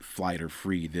fight, flight, or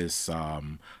free, this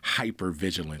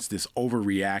hypervigilance, this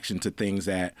overreaction to things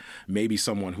that maybe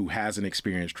someone who hasn't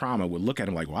experienced trauma would look at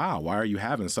him like, wow, why are you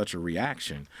having such a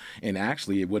reaction? And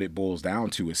actually what it boils down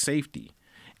to is safety.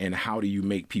 And how do you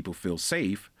make people feel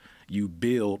safe? You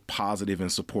build positive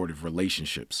and supportive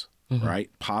relationships. Right?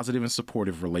 Positive and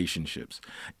supportive relationships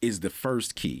is the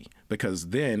first key, because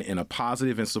then in a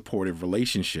positive and supportive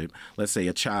relationship, let's say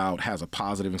a child has a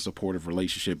positive and supportive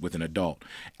relationship with an adult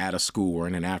at a school or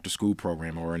in an after school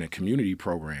program or in a community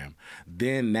program,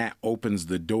 then that opens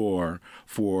the door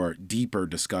for deeper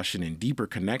discussion and deeper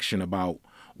connection about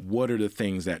what are the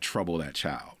things that trouble that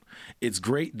child. It's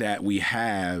great that we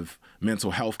have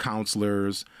mental health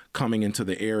counselors coming into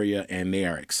the area and they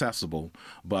are accessible.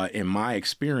 But in my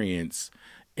experience,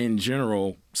 in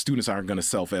general, students aren't going to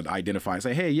self-identify and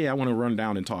say, hey, yeah, I want to run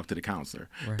down and talk to the counselor.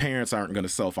 Right. Parents aren't going to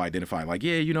self-identify like,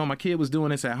 yeah, you know, my kid was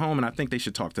doing this at home and I think they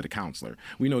should talk to the counselor.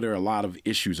 We know there are a lot of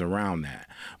issues around that.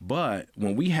 But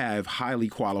when we have highly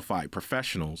qualified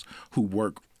professionals who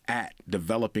work at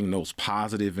developing those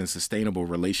positive and sustainable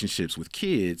relationships with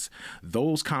kids,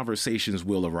 those conversations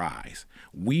will arise.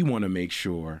 We want to make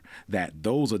sure that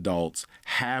those adults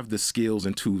have the skills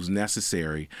and tools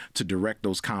necessary to direct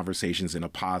those conversations in a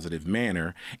positive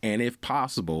manner, and if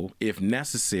possible, if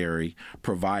necessary,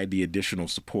 provide the additional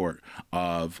support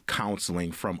of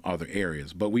counseling from other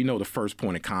areas. But we know the first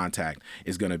point of contact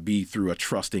is going to be through a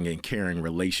trusting and caring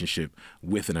relationship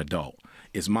with an adult.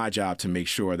 It's my job to make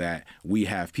sure that we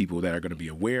have people that are going to be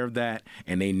aware of that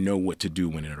and they know what to do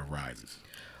when it arises.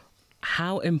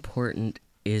 How important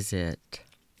is it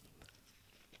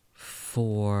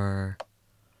for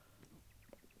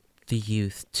the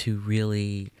youth to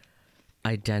really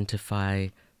identify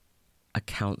a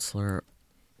counselor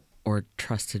or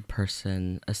trusted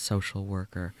person, a social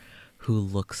worker who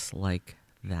looks like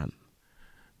them?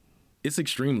 It's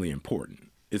extremely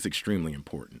important. It's extremely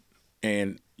important.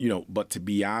 And, you know, but to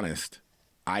be honest,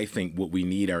 I think what we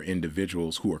need are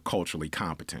individuals who are culturally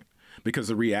competent, because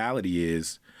the reality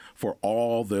is for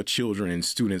all the children and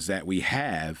students that we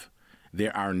have,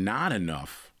 there are not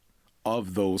enough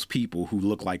of those people who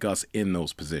look like us in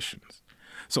those positions.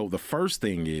 So the first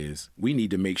thing is we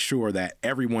need to make sure that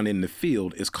everyone in the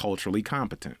field is culturally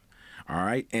competent. All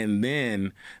right. And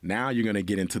then now you're going to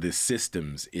get into this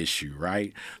systems issue,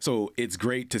 right? So it's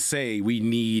great to say we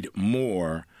need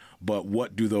more, but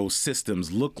what do those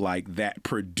systems look like that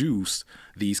produce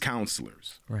these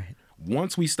counselors? Right.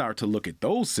 Once we start to look at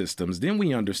those systems, then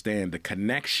we understand the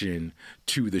connection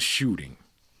to the shooting,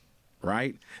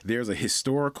 right? There's a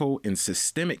historical and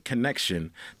systemic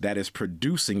connection that is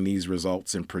producing these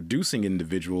results and producing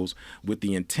individuals with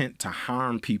the intent to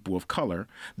harm people of color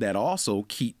that also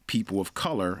keep people of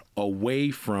color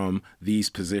away from these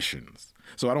positions.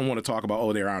 So I don't want to talk about,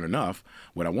 oh, there aren't enough.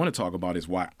 What I want to talk about is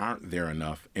why aren't there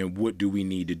enough and what do we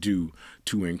need to do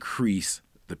to increase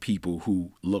the people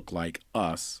who look like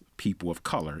us, people of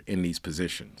color, in these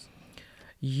positions.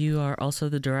 You are also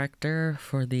the director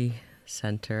for the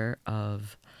Center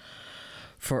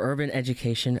for Urban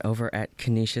Education over at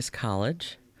Canisius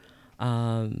College.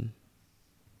 Talk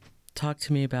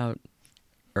to me about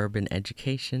urban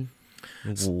education,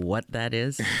 what that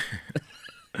is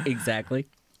exactly.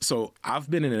 So I've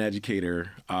been an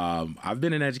educator. I've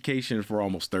been in education for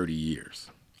almost 30 years.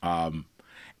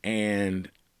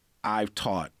 And I've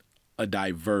taught a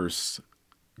diverse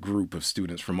group of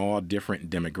students from all different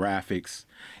demographics,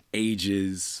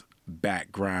 ages,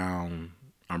 background,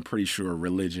 I'm pretty sure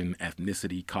religion,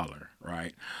 ethnicity, color,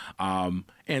 right?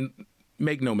 And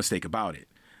make no mistake about it.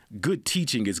 Good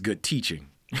teaching is good teaching.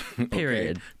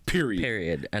 Period. Okay? Period.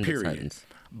 Period. End of sentence.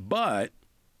 But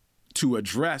to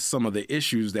address some of the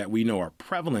issues that we know are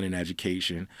prevalent in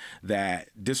education that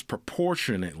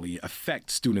disproportionately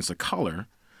affect students of color,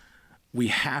 we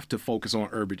have to focus on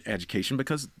urban education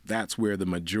because that's where the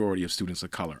majority of students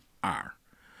of color are.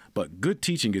 But good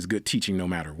teaching is good teaching no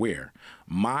matter where.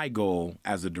 My goal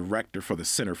as a director for the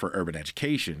Center for Urban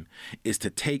Education is to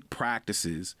take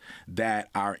practices that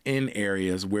are in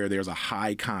areas where there's a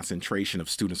high concentration of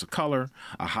students of color,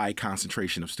 a high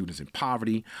concentration of students in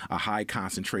poverty, a high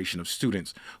concentration of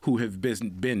students who have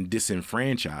been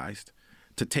disenfranchised,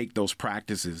 to take those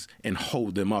practices and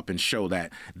hold them up and show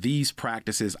that these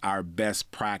practices are best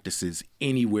practices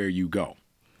anywhere you go.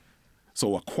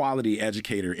 So a quality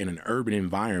educator in an urban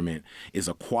environment is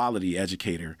a quality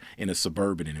educator in a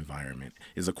suburban environment,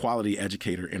 is a quality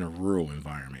educator in a rural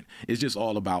environment. It's just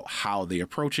all about how they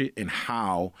approach it and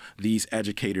how these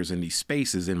educators in these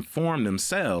spaces inform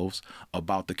themselves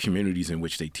about the communities in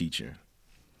which they teach in.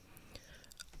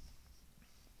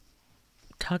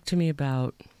 Talk to me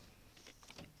about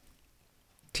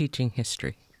teaching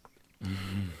history?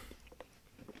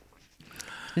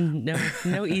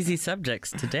 No easy subjects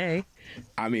today.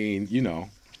 I mean,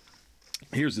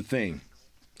 here's the thing.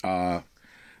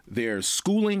 There's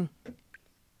schooling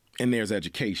and there's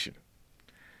education.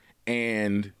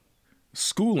 And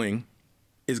schooling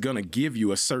is going to give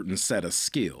you a certain set of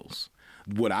skills.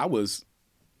 What I was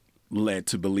led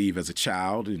to believe as a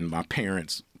child, and my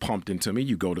parents pumped into me,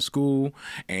 you go to school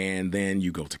and then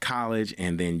you go to college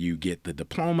and then you get the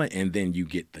diploma and then you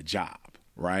get the job.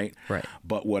 Right?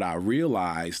 But what I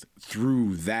realized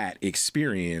through that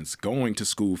experience going to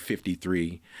School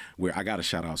 53, where I got to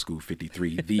shout out School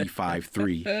 53, the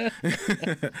 53,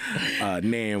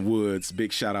 Nan Woods,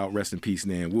 big shout out, rest in peace,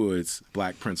 Nan Woods,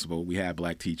 black principal. We had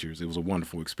black teachers. It was a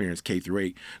wonderful experience, K through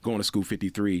 8. Going to School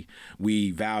 53, we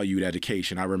valued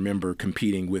education. I remember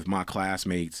competing with my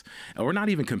classmates, or not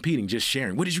even competing, just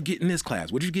sharing. What did you get in this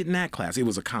class? What did you get in that class? It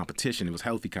was a competition. It was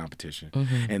healthy competition.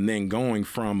 And then going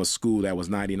from a school that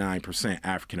was 99%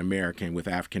 African American with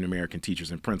African American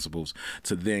teachers and principals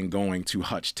to then going to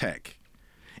Hutch Tech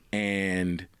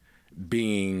and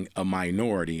being a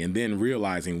minority and then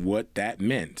realizing what that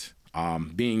meant,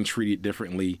 being treated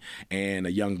differently, and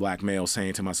a young black male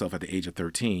saying to myself at the age of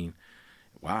 13,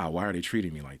 wow, why are they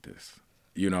treating me like this?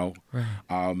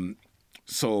 Right.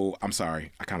 So I'm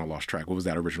sorry, I kind of lost track. What was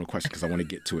that original question? Because I want to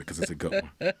get to it because it's a good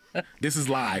one. This is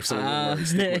live, so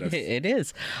stick with us. It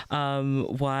is.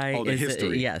 Why? Oh, the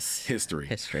history. Yes. History.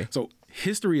 So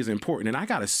history is important, and I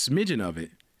got a smidgen of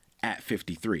it at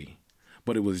 53,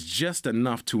 but it was just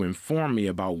enough to inform me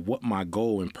about what my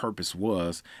goal and purpose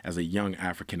was as a young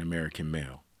African-American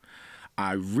male.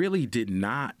 I really did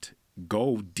not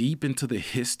go deep into the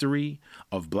history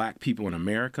of black people in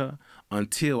America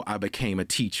until I became a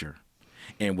teacher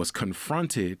and was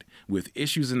confronted with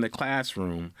issues in the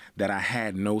classroom that I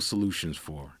had no solutions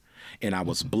for. And I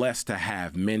was blessed to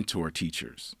have mentor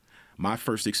teachers. My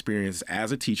first experience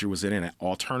as a teacher was in an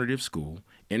alternative school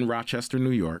in Rochester,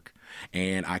 New York,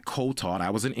 and I co-taught.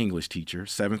 I was an English teacher,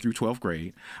 7th through 12th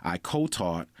grade. I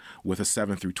co-taught with a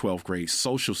 7th through 12th grade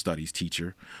social studies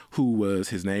teacher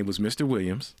his name was Mr.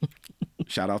 Williams.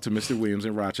 Shout out to Mr. Williams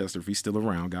in Rochester if he's still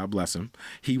around. God bless him.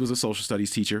 He was a social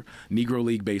studies teacher, Negro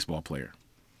League baseball player.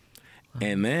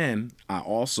 And then I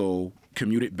also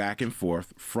commuted back and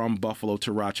forth from Buffalo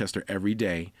to Rochester every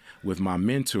day with my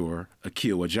mentor,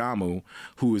 Akil Ajamu,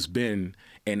 who has been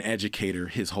an educator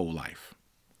his whole life.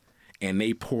 And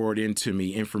they poured into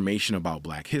me information about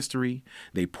Black history.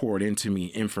 They poured into me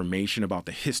information about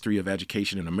the history of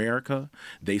education in America.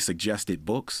 They suggested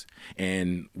books.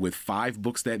 And with 5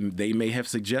 books that they may have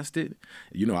suggested,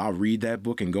 I'll read that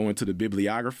book and go into the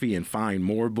bibliography and find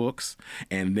more books.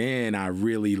 And then I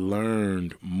really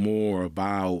learned more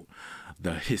about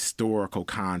the historical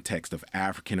context of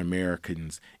African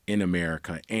Americans in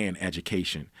America and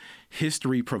education.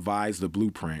 History provides the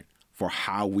blueprint for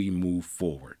how we move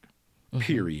forward.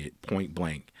 Period, point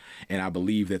blank. And I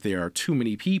believe that there are too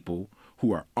many people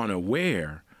who are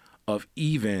unaware of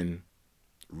even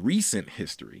recent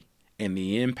history and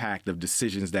the impact of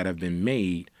decisions that have been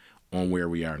made on where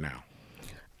we are now.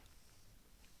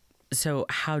 So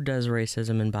how does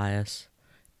racism and bias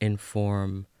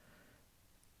inform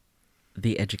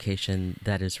the education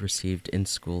that is received in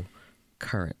school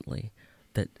currently,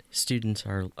 that students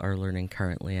are learning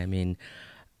currently? I mean,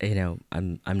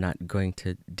 I'm not going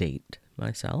to date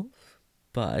myself,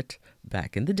 but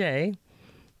back in the day,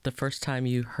 the first time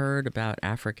you heard about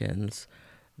Africans,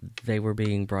 they were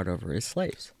being brought over as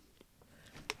slaves.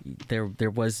 They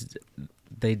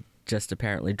just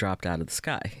apparently dropped out of the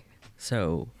sky.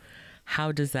 So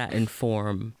how does that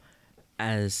inform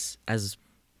as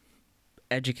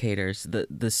educators,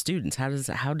 the students? How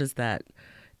does that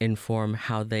inform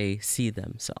how they see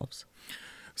themselves?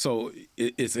 So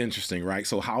it's interesting, right?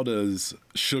 So how does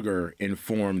sugar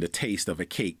inform the taste of a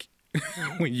cake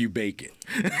when you bake it?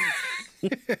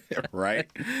 Right?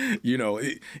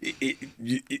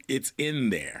 It's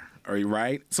in there,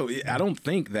 right? So I don't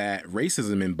think that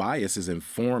racism and bias is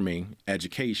informing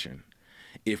education.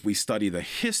 If we study the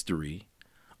history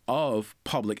of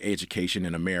public education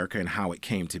in America and how it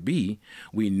came to be,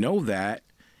 we know that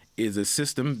is a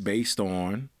system based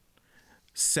on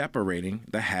separating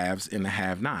the haves and the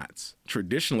have-nots.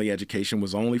 Traditionally, education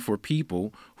was only for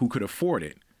people who could afford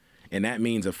it. And that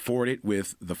means afford it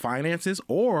with the finances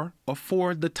or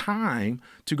afford the time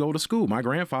to go to school. My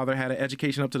grandfather had an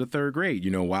education up to the 3rd grade.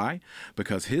 You know why?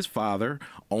 Because his father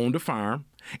owned a farm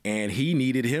and he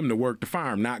needed him to work the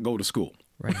farm, not go to school.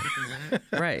 Right.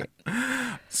 Right.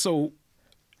 So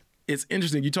it's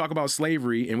interesting. You talk about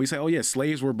slavery and we say, oh, yeah,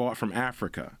 slaves were bought from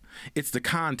Africa. It's the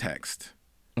context.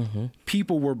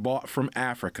 People were bought from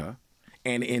Africa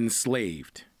and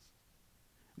enslaved.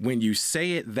 When you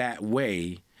say it that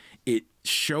way, it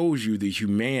shows you the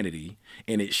humanity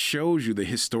and it shows you the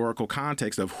historical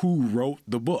context of who wrote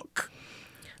the book.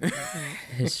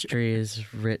 History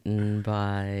is written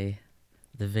by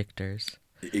the victors.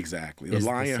 Exactly. The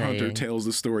lion hunter tells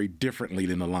the story differently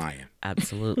than the lion.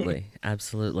 Absolutely.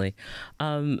 Absolutely.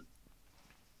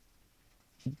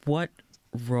 What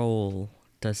role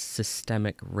does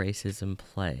systemic racism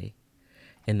play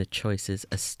in the choices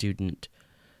a student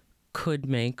could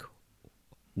make,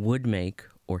 would make,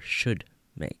 or should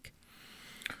make?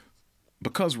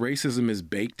 Because racism is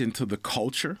baked into the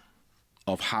culture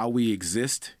of how we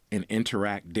exist and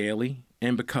interact daily,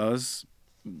 and because,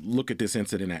 look at this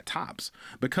incident at Tops,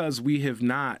 because we have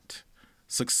not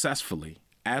successfully,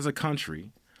 as a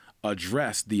country,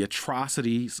 addressed the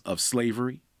atrocities of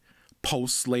slavery,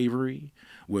 post-slavery,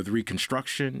 with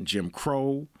Reconstruction, Jim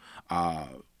Crow,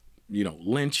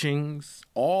 lynchings,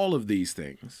 all of these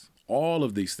things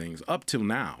up till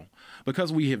now,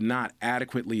 because we have not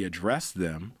adequately addressed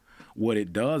them, what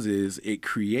it does is it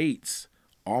creates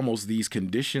almost these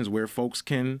conditions where folks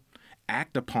can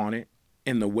act upon it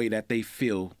in the way that they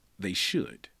feel they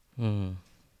should.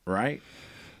 Right?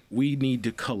 We need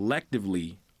to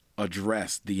collectively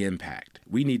address the impact.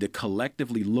 We need to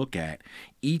collectively look at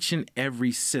each and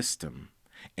every system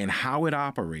and how it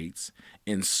operates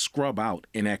and scrub out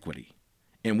inequity.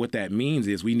 And what that means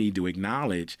is we need to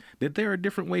acknowledge that there are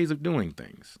different ways of doing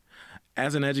things.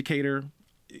 As an educator,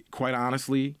 quite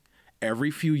honestly,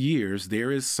 every few years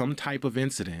there is some type of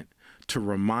incident to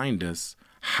remind us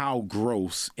how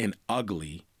gross and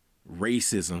ugly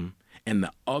racism and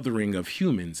the othering of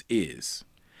humans is.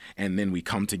 And then we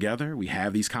come together, we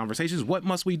have these conversations. What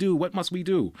must we do? What must we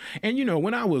do? And,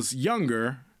 when I was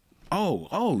younger,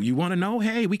 you want to know?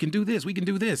 Hey, we can do this. We can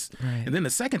do this. Right. And then the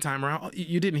second time around,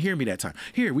 you didn't hear me that time.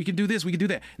 Here, we can do this. We can do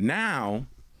that. Now,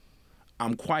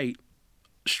 I'm quite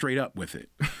straight up with it.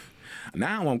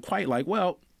 Now I'm quite like,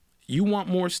 well, you want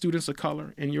more students of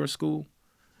color in your school?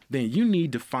 Then you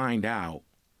need to find out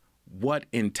what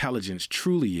intelligence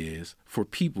truly is for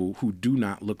people who do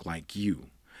not look like you.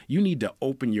 You need to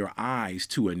open your eyes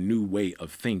to a new way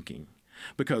of thinking,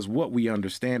 because what we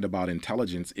understand about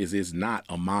intelligence is not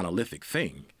a monolithic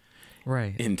thing.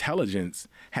 Right. Intelligence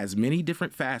has many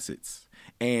different facets,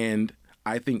 and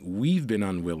I think we've been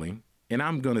unwilling, and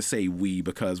I'm going to say we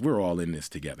because we're all in this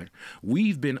together.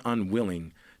 We've been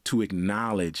unwilling to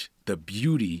acknowledge the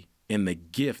beauty and the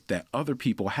gift that other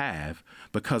people have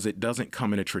because it doesn't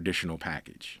come in a traditional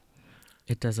package.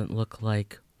 It doesn't look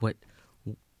like what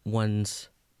one's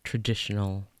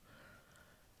traditional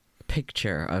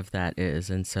picture of that is,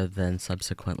 and so then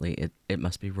subsequently it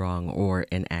must be wrong or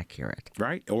inaccurate.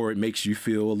 Right? Or it makes you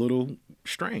feel a little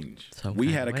strange.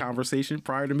 We had a conversation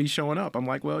prior to me showing up. I'm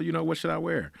like, well, what should I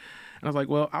wear? And I was like,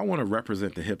 well, I want to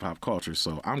represent the hip hop culture,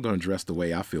 so I'm going to dress the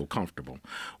way I feel comfortable.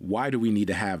 Why do we need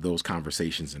to have those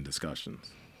conversations and discussions?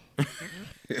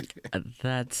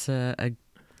 That's a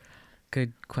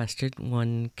good question.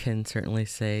 One can certainly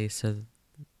say so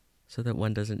that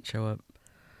one doesn't show up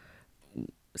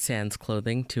sans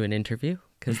clothing to an interview,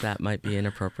 because that might be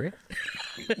inappropriate.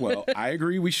 Well, I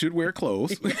agree. We should wear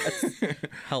clothes. Yes.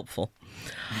 Helpful.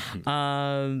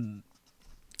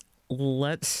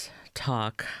 Let's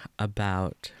talk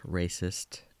about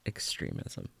racist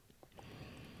extremism.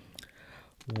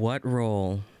 What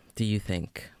role do you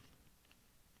think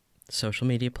social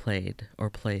media played or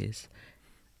plays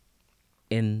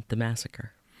in the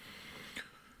massacre?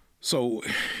 So,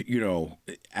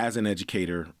 as an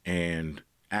educator and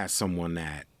as someone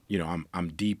that, I'm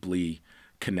deeply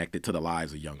connected to the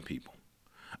lives of young people.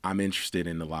 I'm interested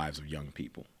in the lives of young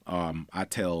people. I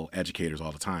tell educators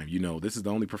all the time, this is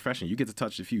the only profession you get to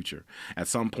touch the future. At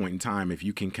some point in time, if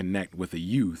you can connect with a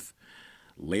youth,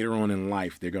 later on in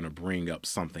life, they're going to bring up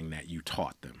something that you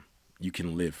taught them. You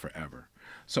can live forever.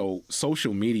 So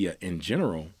social media in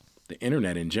general, the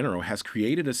internet in general, has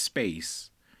created a space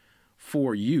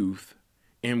for youth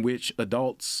in which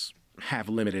adults have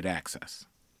limited access.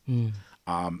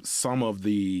 Some of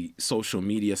the social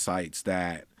media sites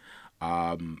that,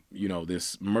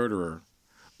 this murderer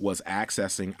was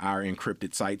accessing are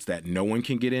encrypted sites that no one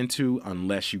can get into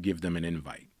unless you give them an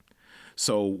invite.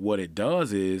 So what it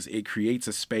does is it creates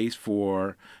a space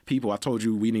for people. I told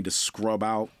you we need to scrub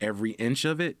out every inch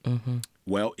of it.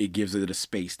 Well, it gives it a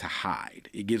space to hide.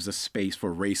 It gives a space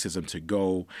for racism to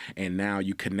go. And now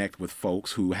you connect with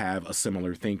folks who have a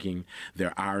similar thinking.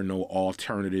 There are no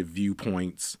alternative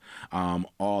viewpoints.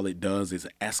 All it does is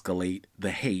escalate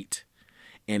the hate.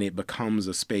 And it becomes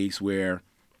a space where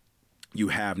you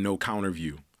have no counter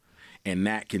view. and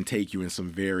that can take you in some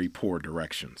very poor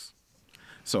directions.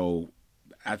 So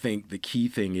I think the key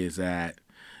thing is that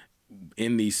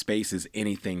in these spaces,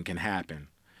 anything can happen,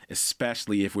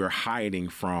 especially if we're hiding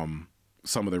from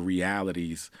some of the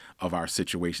realities of our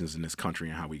situations in this country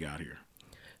and how we got here.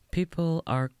 People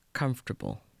are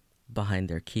comfortable behind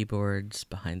their keyboards,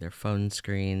 behind their phone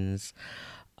screens.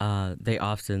 They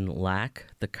often lack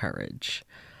the courage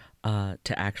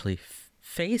to actually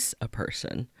face a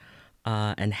person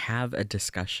and have a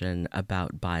discussion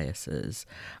about biases,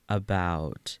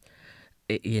 about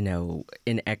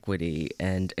inequity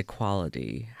and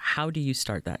equality. How do you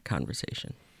start that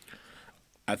conversation?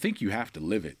 I think you have to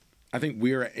live it. I think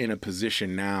we're in a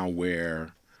position now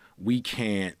where we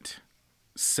can't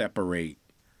separate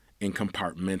and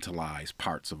compartmentalize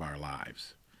parts of our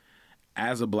lives.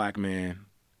 As a Black man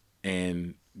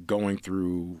and going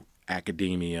through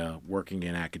academia, working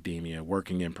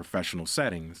in professional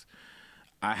settings,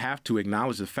 I have to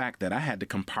acknowledge the fact that I had to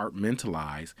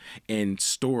compartmentalize and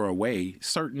store away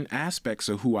certain aspects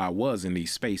of who I was in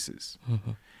these spaces.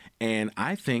 Mm-hmm. And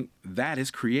I think that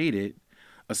has created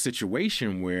a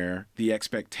situation where the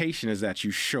expectation is that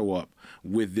you show up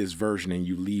with this version and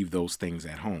you leave those things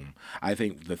at home. I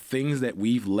think the things that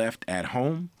we've left at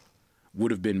home would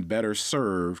have been better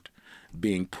served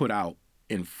being put out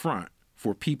in front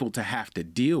for people to have to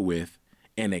deal with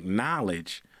and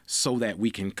acknowledge so that we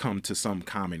can come to some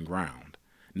common ground.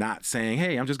 Not saying,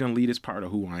 hey, I'm just going to leave this part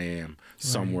of who I am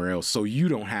somewhere else so you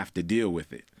don't have to deal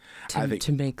with it.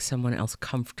 To make someone else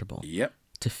comfortable. Yep.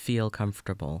 To feel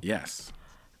comfortable. Yes.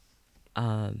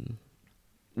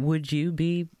 Would you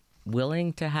be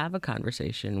willing to have a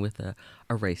conversation with a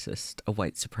racist, a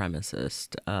white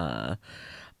supremacist,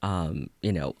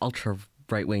 ultra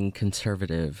right-wing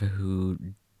conservative who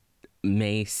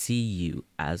may see you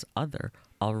as other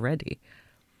already?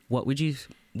 Would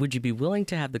you be willing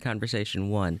to have the conversation,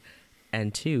 one,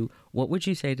 and two, what would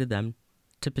you say to them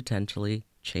to potentially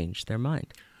change their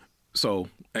mind? So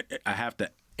I have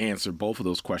to answer both of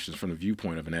those questions from the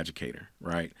viewpoint of an educator,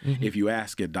 right? Mm-hmm. If you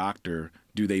ask a doctor,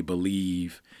 do they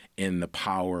believe in the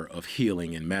power of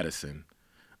healing in medicine?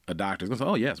 A doctor's going to say,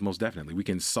 oh, yes, most definitely. We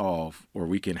can solve or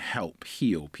we can help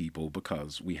heal people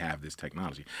because we have this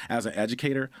technology. As an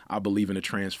educator, I believe in the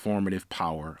transformative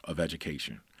power of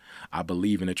education. I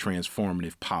believe in the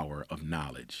transformative power of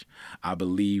knowledge. I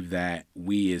believe that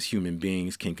we as human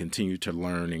beings can continue to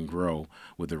learn and grow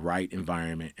with the right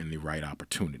environment and the right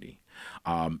opportunity.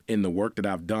 In the work that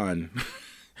I've done,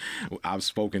 I've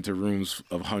spoken to rooms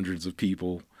of hundreds of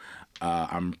people.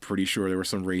 I'm pretty sure there were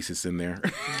some racists in there.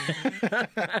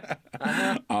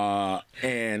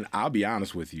 And I'll be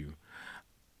honest with you.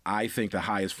 I think the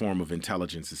highest form of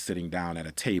intelligence is sitting down at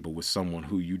a table with someone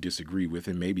who you disagree with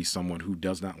and maybe someone who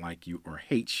does not like you or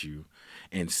hates you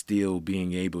and still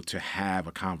being able to have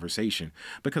a conversation,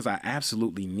 because I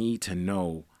absolutely need to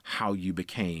know how you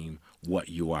became what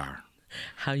you are.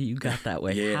 How you got that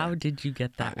way. Yeah. How did you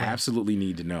get that way? I absolutely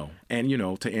need to know. And,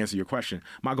 to answer your question,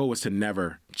 my goal is to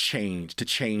never change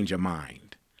a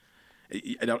mind.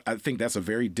 I think that's a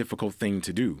very difficult thing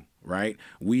to do, right?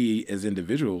 We as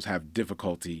individuals have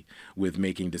difficulty with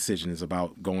making decisions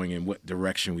about going in what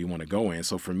direction we want to go in.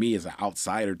 So for me as an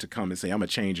outsider to come and say, I'm going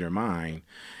to change your mind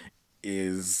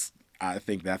I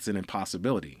think that's an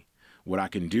impossibility. What I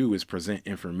can do is present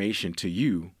information to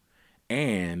you,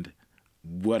 and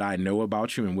what I know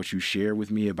about you and what you share with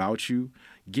me about you,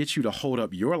 get you to hold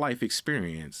up your life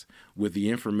experience with the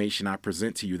information I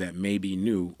present to you that may be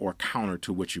new or counter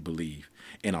to what you believe,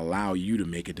 and allow you to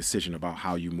make a decision about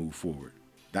how you move forward.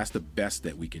 That's the best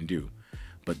that we can do.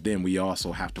 But then we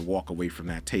also have to walk away from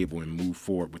that table and move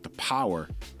forward with the power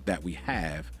that we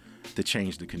have to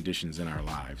change the conditions in our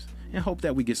lives, and hope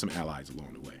that we get some allies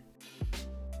along the way.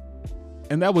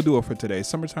 And that will do it for today's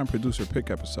Summertime Producer Pick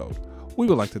episode. We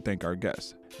would like to thank our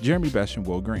guests, Jeremy Besch and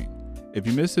Wil Green. If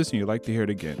you missed this and you'd like to hear it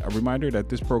again, a reminder that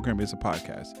this program is a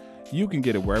podcast. You can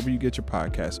get it wherever you get your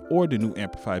podcasts or the new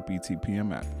Amplified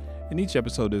BTPM app. And each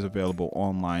episode is available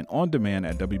online on demand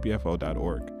at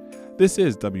WBFO.org. This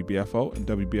is WBFO and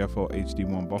WBFO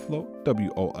HD1 Buffalo,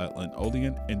 WOLN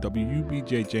Olean, and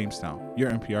WUBJ Jamestown,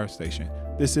 your NPR station.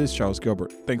 This is Charles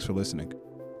Gilbert. Thanks for listening.